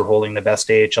squads were holding the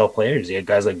best AHL players. You had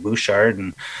guys like Bouchard,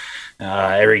 and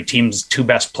every team's 2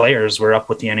 best players were up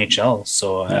with the NHL.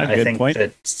 So I think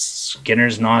that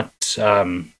Skinner's not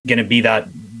going to be that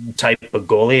type of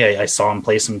goalie. I saw him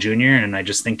play some junior, and I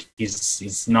just think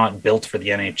he's not built for the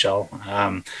NHL.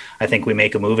 I think we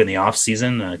make a move in the off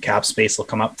season. Cap space will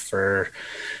come up for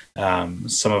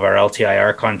some of our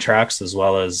LTIR contracts, as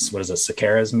well as, what is it,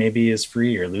 Sakara's maybe is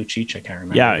free, or Lucic, I can't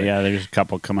remember. Yeah, there's a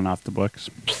couple coming off the books.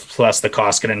 Plus the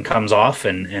Koskinen comes off,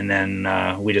 and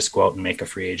then we just go out and make a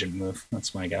free agent move.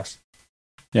 That's my guess.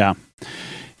 Yeah.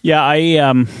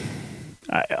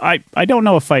 I don't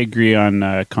know if I agree on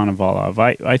Konovalov.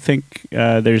 I think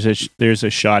there's a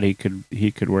shot he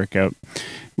could work out.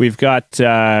 We've got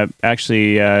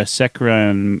actually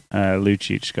Sekera and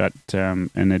Lucic got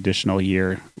an additional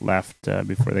year left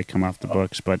before they come off the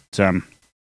books. But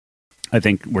I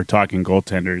think we're talking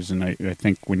goaltenders, and I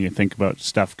think when you think about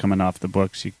stuff coming off the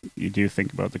books, you do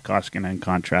think about the Koskinen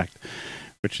contract,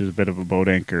 which is a bit of a boat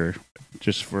anchor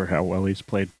just for how well he's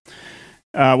played.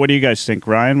 What do you guys think,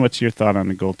 Ryan? What's your thought on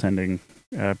the goaltending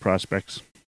prospects?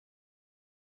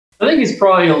 I think it's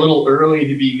probably a little early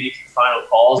to be making final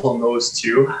calls on those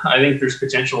two. I think there's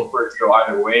potential for it to go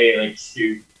either way.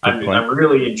 I'm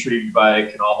really intrigued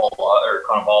by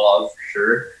Konovalov for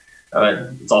sure.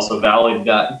 It's also valid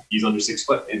that he's under 6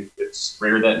 foot, and it's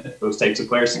rare that those types of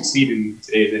players succeed in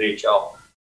today's NHL.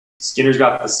 Skinner's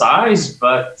got the size,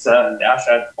 but Dash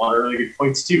had a lot of really good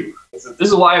points too. This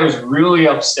is why I was really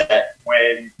upset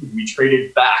when we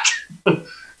traded back,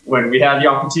 when we had the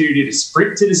opportunity to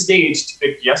sprint to the stage to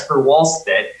pick Jesper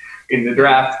Wallstedt in the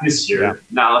draft this year. Yeah.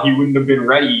 Now, he wouldn't have been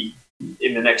ready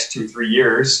in the next 2-3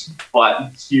 years,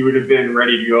 but he would have been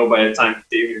ready to go by the time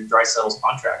David and Draisaitl's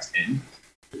contracts end,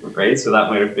 right? So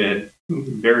that might have been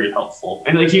very helpful.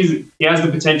 And he has the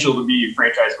potential to be a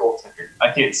franchise goaltender.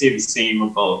 I can't say the same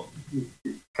about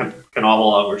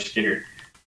Konovalov or Skinner.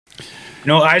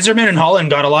 Yzerman and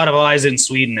Holland got a lot of eyes in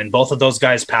Sweden, and both of those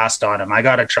guys passed on him. I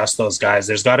got to trust those guys.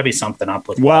 There's got to be something up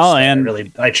with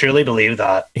and I truly believe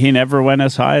that. He never went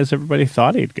as high as everybody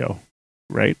thought he'd go,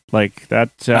 right? Like that.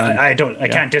 I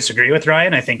can't disagree with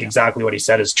Ryan. I think exactly what he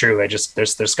said is true.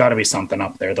 There's got to be something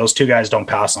up there. Those 2 guys don't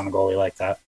pass on a goalie like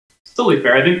that. It's totally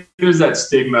fair. I think there's that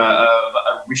stigma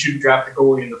of we shouldn't draft a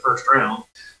goalie in the first round.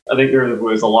 I think there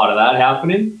was a lot of that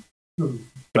happening.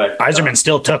 But Yzerman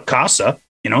still took Casa.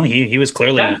 He was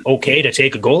clearly okay to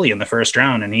take a goalie in the first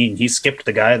round, and he skipped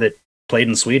the guy that played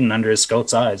in Sweden under his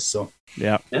scout's eyes. So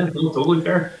yeah, totally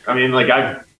fair. I mean,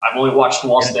 I've only watched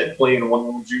Wallstedt play in one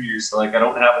little juniors, so I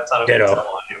don't have a ton of intel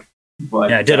on him.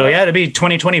 But, ditto. It'll be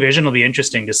 2020 vision. Will be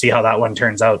interesting to see how that one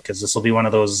turns out, because this will be one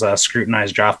of those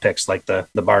scrutinized draft picks, like the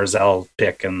Barzell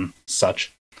pick and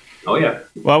such. Oh yeah.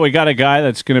 Well, we got a guy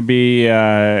that's going to be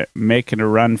making a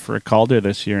run for a Calder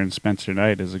this year, and Spencer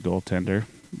Knight as a goaltender.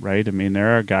 Right, I mean,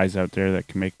 there are guys out there that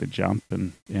can make the jump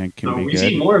and can be good. We've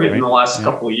seen more of it in the last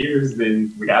couple of years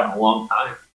than we have in a long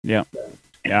time. Yeah.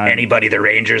 Anybody the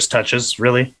Rangers touches,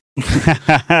 really?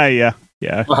 yeah.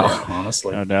 Well,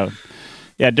 honestly, no doubt.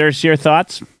 Yeah, Durst, your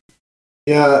thoughts?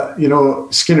 Yeah,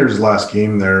 Skinner's last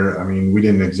game there. I mean, we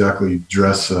didn't exactly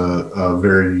dress a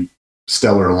very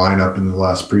stellar lineup in the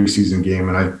last preseason game,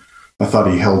 and I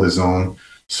thought he held his own.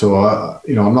 So,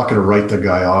 I'm not going to write the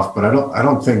guy off, but I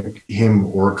don't think him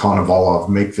or Konovalov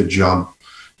make the jump,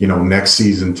 next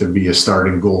season to be a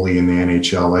starting goalie in the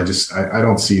NHL. I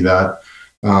don't see that.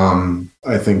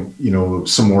 I think,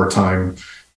 some more time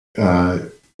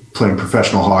playing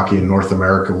professional hockey in North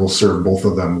America will serve both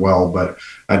of them well, but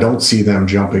I don't see them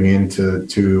jumping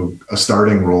into a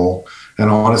starting role. And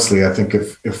honestly, I think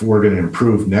if we're going to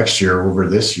improve next year over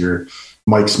this year,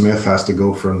 Mike Smith has to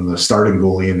go from the starting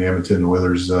goalie in the Edmonton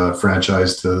Oilers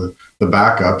franchise to the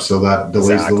backup. So that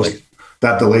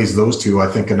delays those 2, I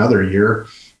think, another year.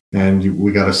 And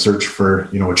we got to search for,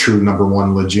 a true number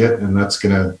 1 legit, and that's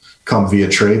going to come via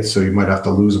trade. So you might have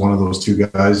to lose one of those 2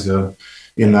 guys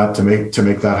in that to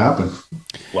make that happen.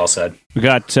 Well said. We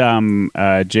got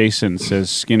Jason says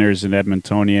Skinner's an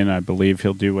Edmontonian. I believe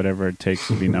he'll do whatever it takes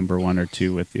to be number 1 or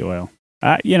 2 with the Oil.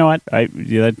 You know what?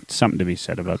 That's something to be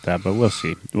said about that, but we'll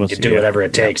see. You do whatever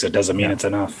it takes. It doesn't mean it's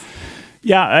enough.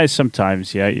 Yeah,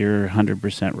 sometimes. Yeah, you're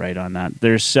 100% right on that.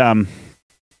 There's a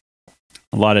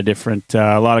lot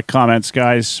of comments,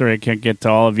 guys. Sorry, I can't get to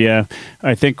all of you.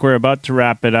 I think we're about to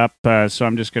wrap it up, so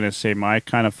I'm just going to say my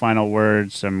kind of final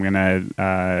words. I'm going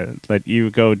to let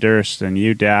you go, Durst, and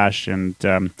you, Dash, and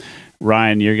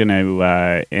Ryan, you're going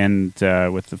to end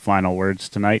with the final words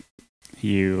tonight.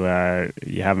 You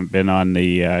haven't been on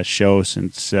the show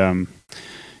since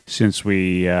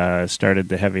we started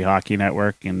the Heavy Hockey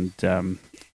Network, and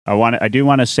I do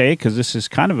want to say, because this is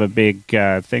kind of a big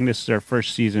thing. This is our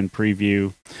first season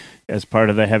preview as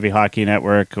part of the Heavy Hockey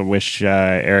Network. I wish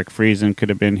Eric Friesen could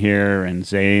have been here, and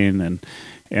Zane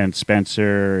and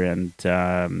Spencer and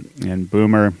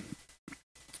Boomer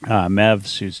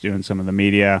Mevs, who's doing some of the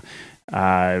media.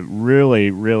 Really,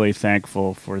 really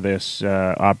thankful for this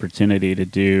opportunity to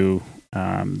do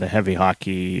the Heavy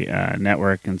Hockey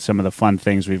Network and some of the fun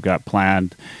things we've got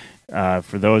planned.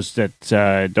 For those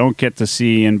that don't get to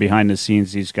see in behind the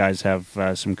scenes, these guys have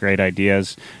some great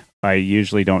ideas. I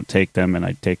usually don't take them, and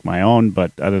I take my own.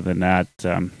 But other than that,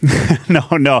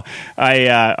 no,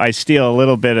 I steal a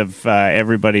little bit of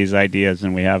everybody's ideas,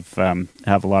 and we have a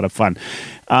lot of fun.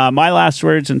 My last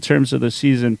words in terms of the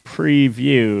season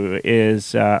preview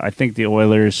is I think the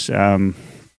Oilers. I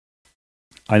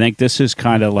think this is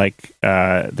kind of like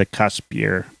the cusp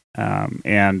year,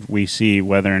 and we see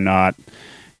whether or not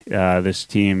this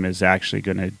team is actually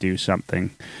going to do something.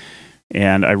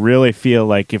 And I really feel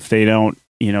like if they don't,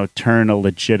 turn a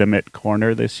legitimate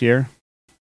corner this year,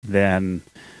 then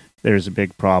there's a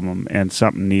big problem, and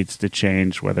something needs to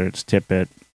change, whether it's Tippett,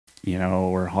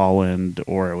 or Holland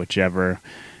or whichever.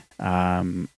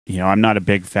 I'm not a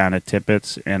big fan of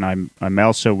Tippett's, and I'm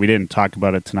also, we didn't talk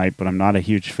about it tonight, but I'm not a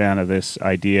huge fan of this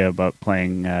idea about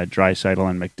playing Draisaitl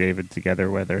and McDavid together,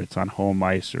 whether it's on home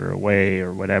ice or away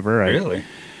or whatever. Really?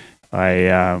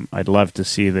 I'd love to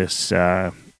see this.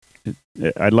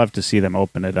 I'd love to see them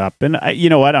open it up, and you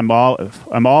know what? I'm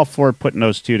all for putting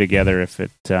those two together if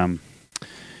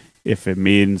it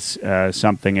means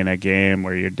something in a game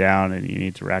where you're down and you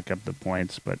need to rack up the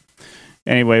points. But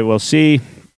anyway, we'll see.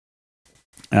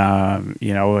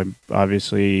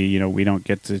 Obviously, we don't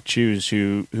get to choose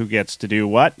who gets to do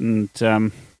what, and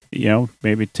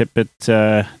maybe Tippett's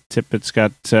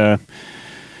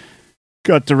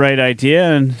got the right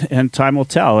idea, and time will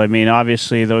tell. I mean,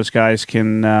 obviously, those guys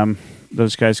can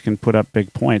put up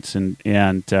big points, and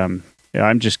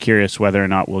I'm just curious whether or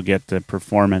not we'll get the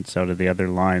performance out of the other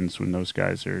lines when those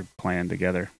guys are playing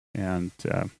together, and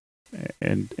time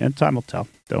will tell.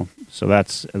 Though, so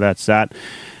that's that.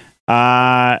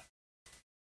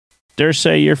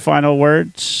 Dursey, your final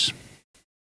words.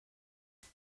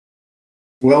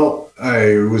 Well,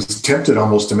 I was tempted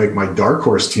almost to make my dark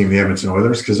horse team the Edmonton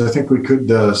Oilers, because I think we could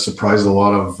surprise a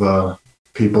lot of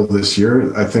people this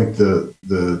year. I think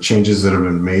the changes that have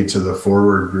been made to the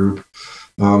forward group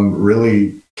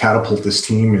really catapult this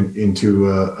team into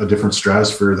a different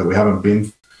stratosphere that we haven't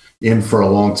been in for a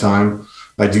long time.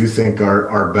 I do think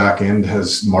our back end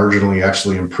has marginally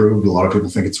actually improved. A lot of people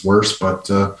think it's worse, but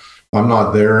I'm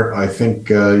not there. I think,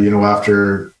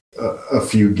 after a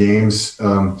few games,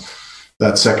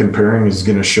 that second pairing is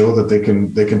going to show that they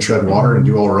can tread water and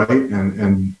do all right.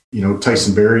 And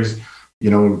Tyson Barrie's,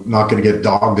 not going to get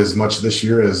dogged as much this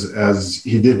year as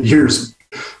he did years,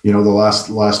 the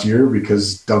last year,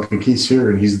 because Duncan Keith's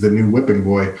here and he's the new whipping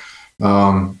boy.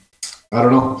 I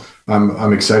don't know.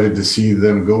 I'm excited to see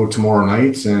them go tomorrow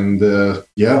night, and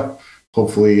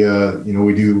hopefully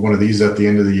we do one of these at the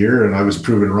end of the year. And I was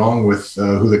proven wrong with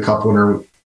who the cup winner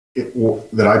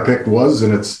that I picked was,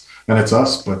 and it's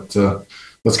us. But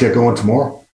let's get going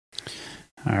tomorrow.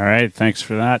 All right, thanks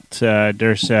for that,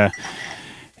 Dursa.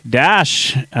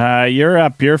 Dash, you're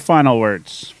up. Your final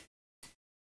words.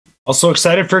 Also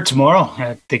excited for tomorrow.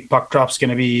 I think puck drop's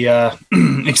going to be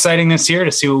exciting this year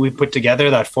to see what we put together.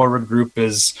 That forward group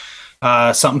is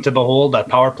something to behold. That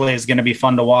power play is going to be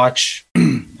fun to watch.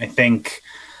 I think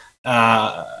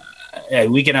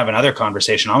we can have another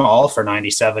conversation. I'm all for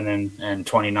 97 and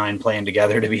 29 playing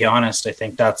together, to be honest. I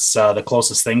think that's the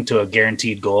closest thing to a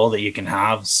guaranteed goal that you can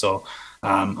have. So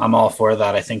I'm all for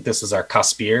that. I think this is our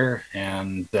cusp year,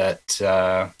 and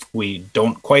that we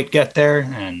don't quite get there,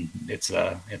 and it's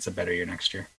a better year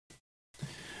next year.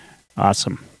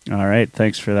 Awesome. All right.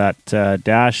 Thanks for that,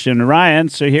 Dash. And Ryan,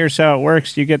 so here's how it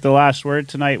works. You get the last word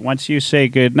tonight. Once you say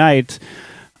good night,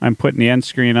 I'm putting the end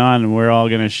screen on, and we're all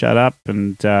going to shut up,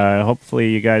 and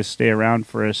hopefully you guys stay around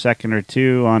for a second or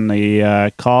two on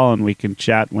the call, and we can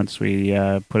chat once we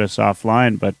put us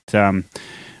offline. But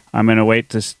I'm going to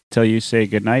wait till you say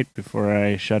goodnight before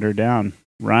I shut her down.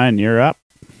 Ryan, you're up.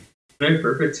 Okay,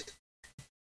 perfect.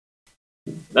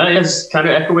 That is kind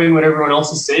of echoing what everyone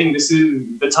else is saying.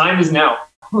 The time is now,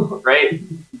 right?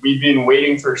 We've been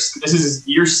waiting this is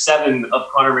year 7 of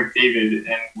Connor McDavid,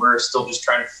 and we're still just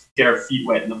trying to get our feet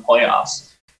wet in the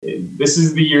playoffs. This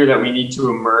is the year that we need to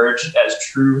emerge as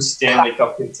true Stanley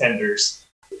Cup contenders.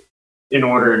 in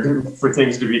order for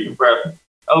things to be.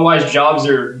 Otherwise, heads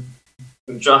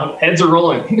are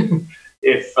rolling.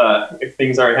 If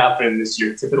things aren't happening this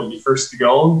year, Tippett will be first to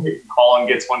go. Holland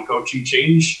gets one coaching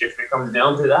change if it comes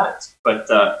down to that. But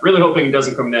really hoping it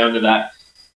doesn't come down to that.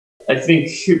 I think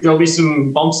there'll be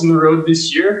some bumps in the road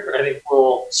this year. I think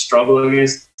we'll struggle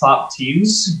against top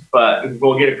teams, but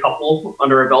we'll get a couple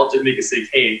under our belt to make us say,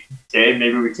 hey, okay,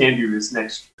 maybe we can do this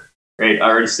next year. Right? I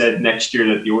already said next year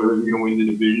that the Oilers are going to win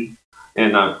the division,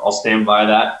 and I'll stand by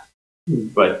that.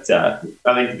 But I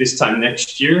think this time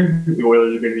next year, the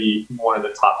Oilers are going to be one of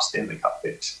the top Stanley Cup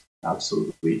picks.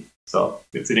 Absolutely. So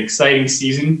it's an exciting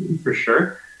season for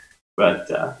sure,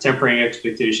 but tempering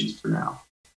expectations for now.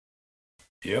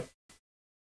 Yep.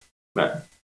 But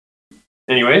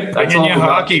anyway, that's all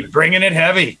hockey, bringing it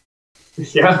heavy.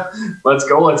 Yeah, let's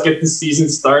go. Let's get this season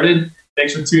started.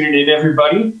 Thanks for tuning in,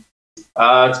 everybody.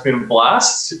 It's been a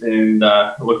blast, and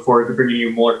I look forward to bringing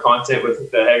you more content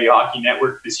with the Heavy Hockey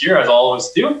Network this year, as I always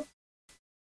do.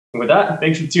 And with that,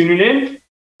 thanks for tuning in.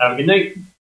 Have a good night.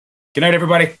 Good night,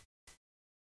 everybody.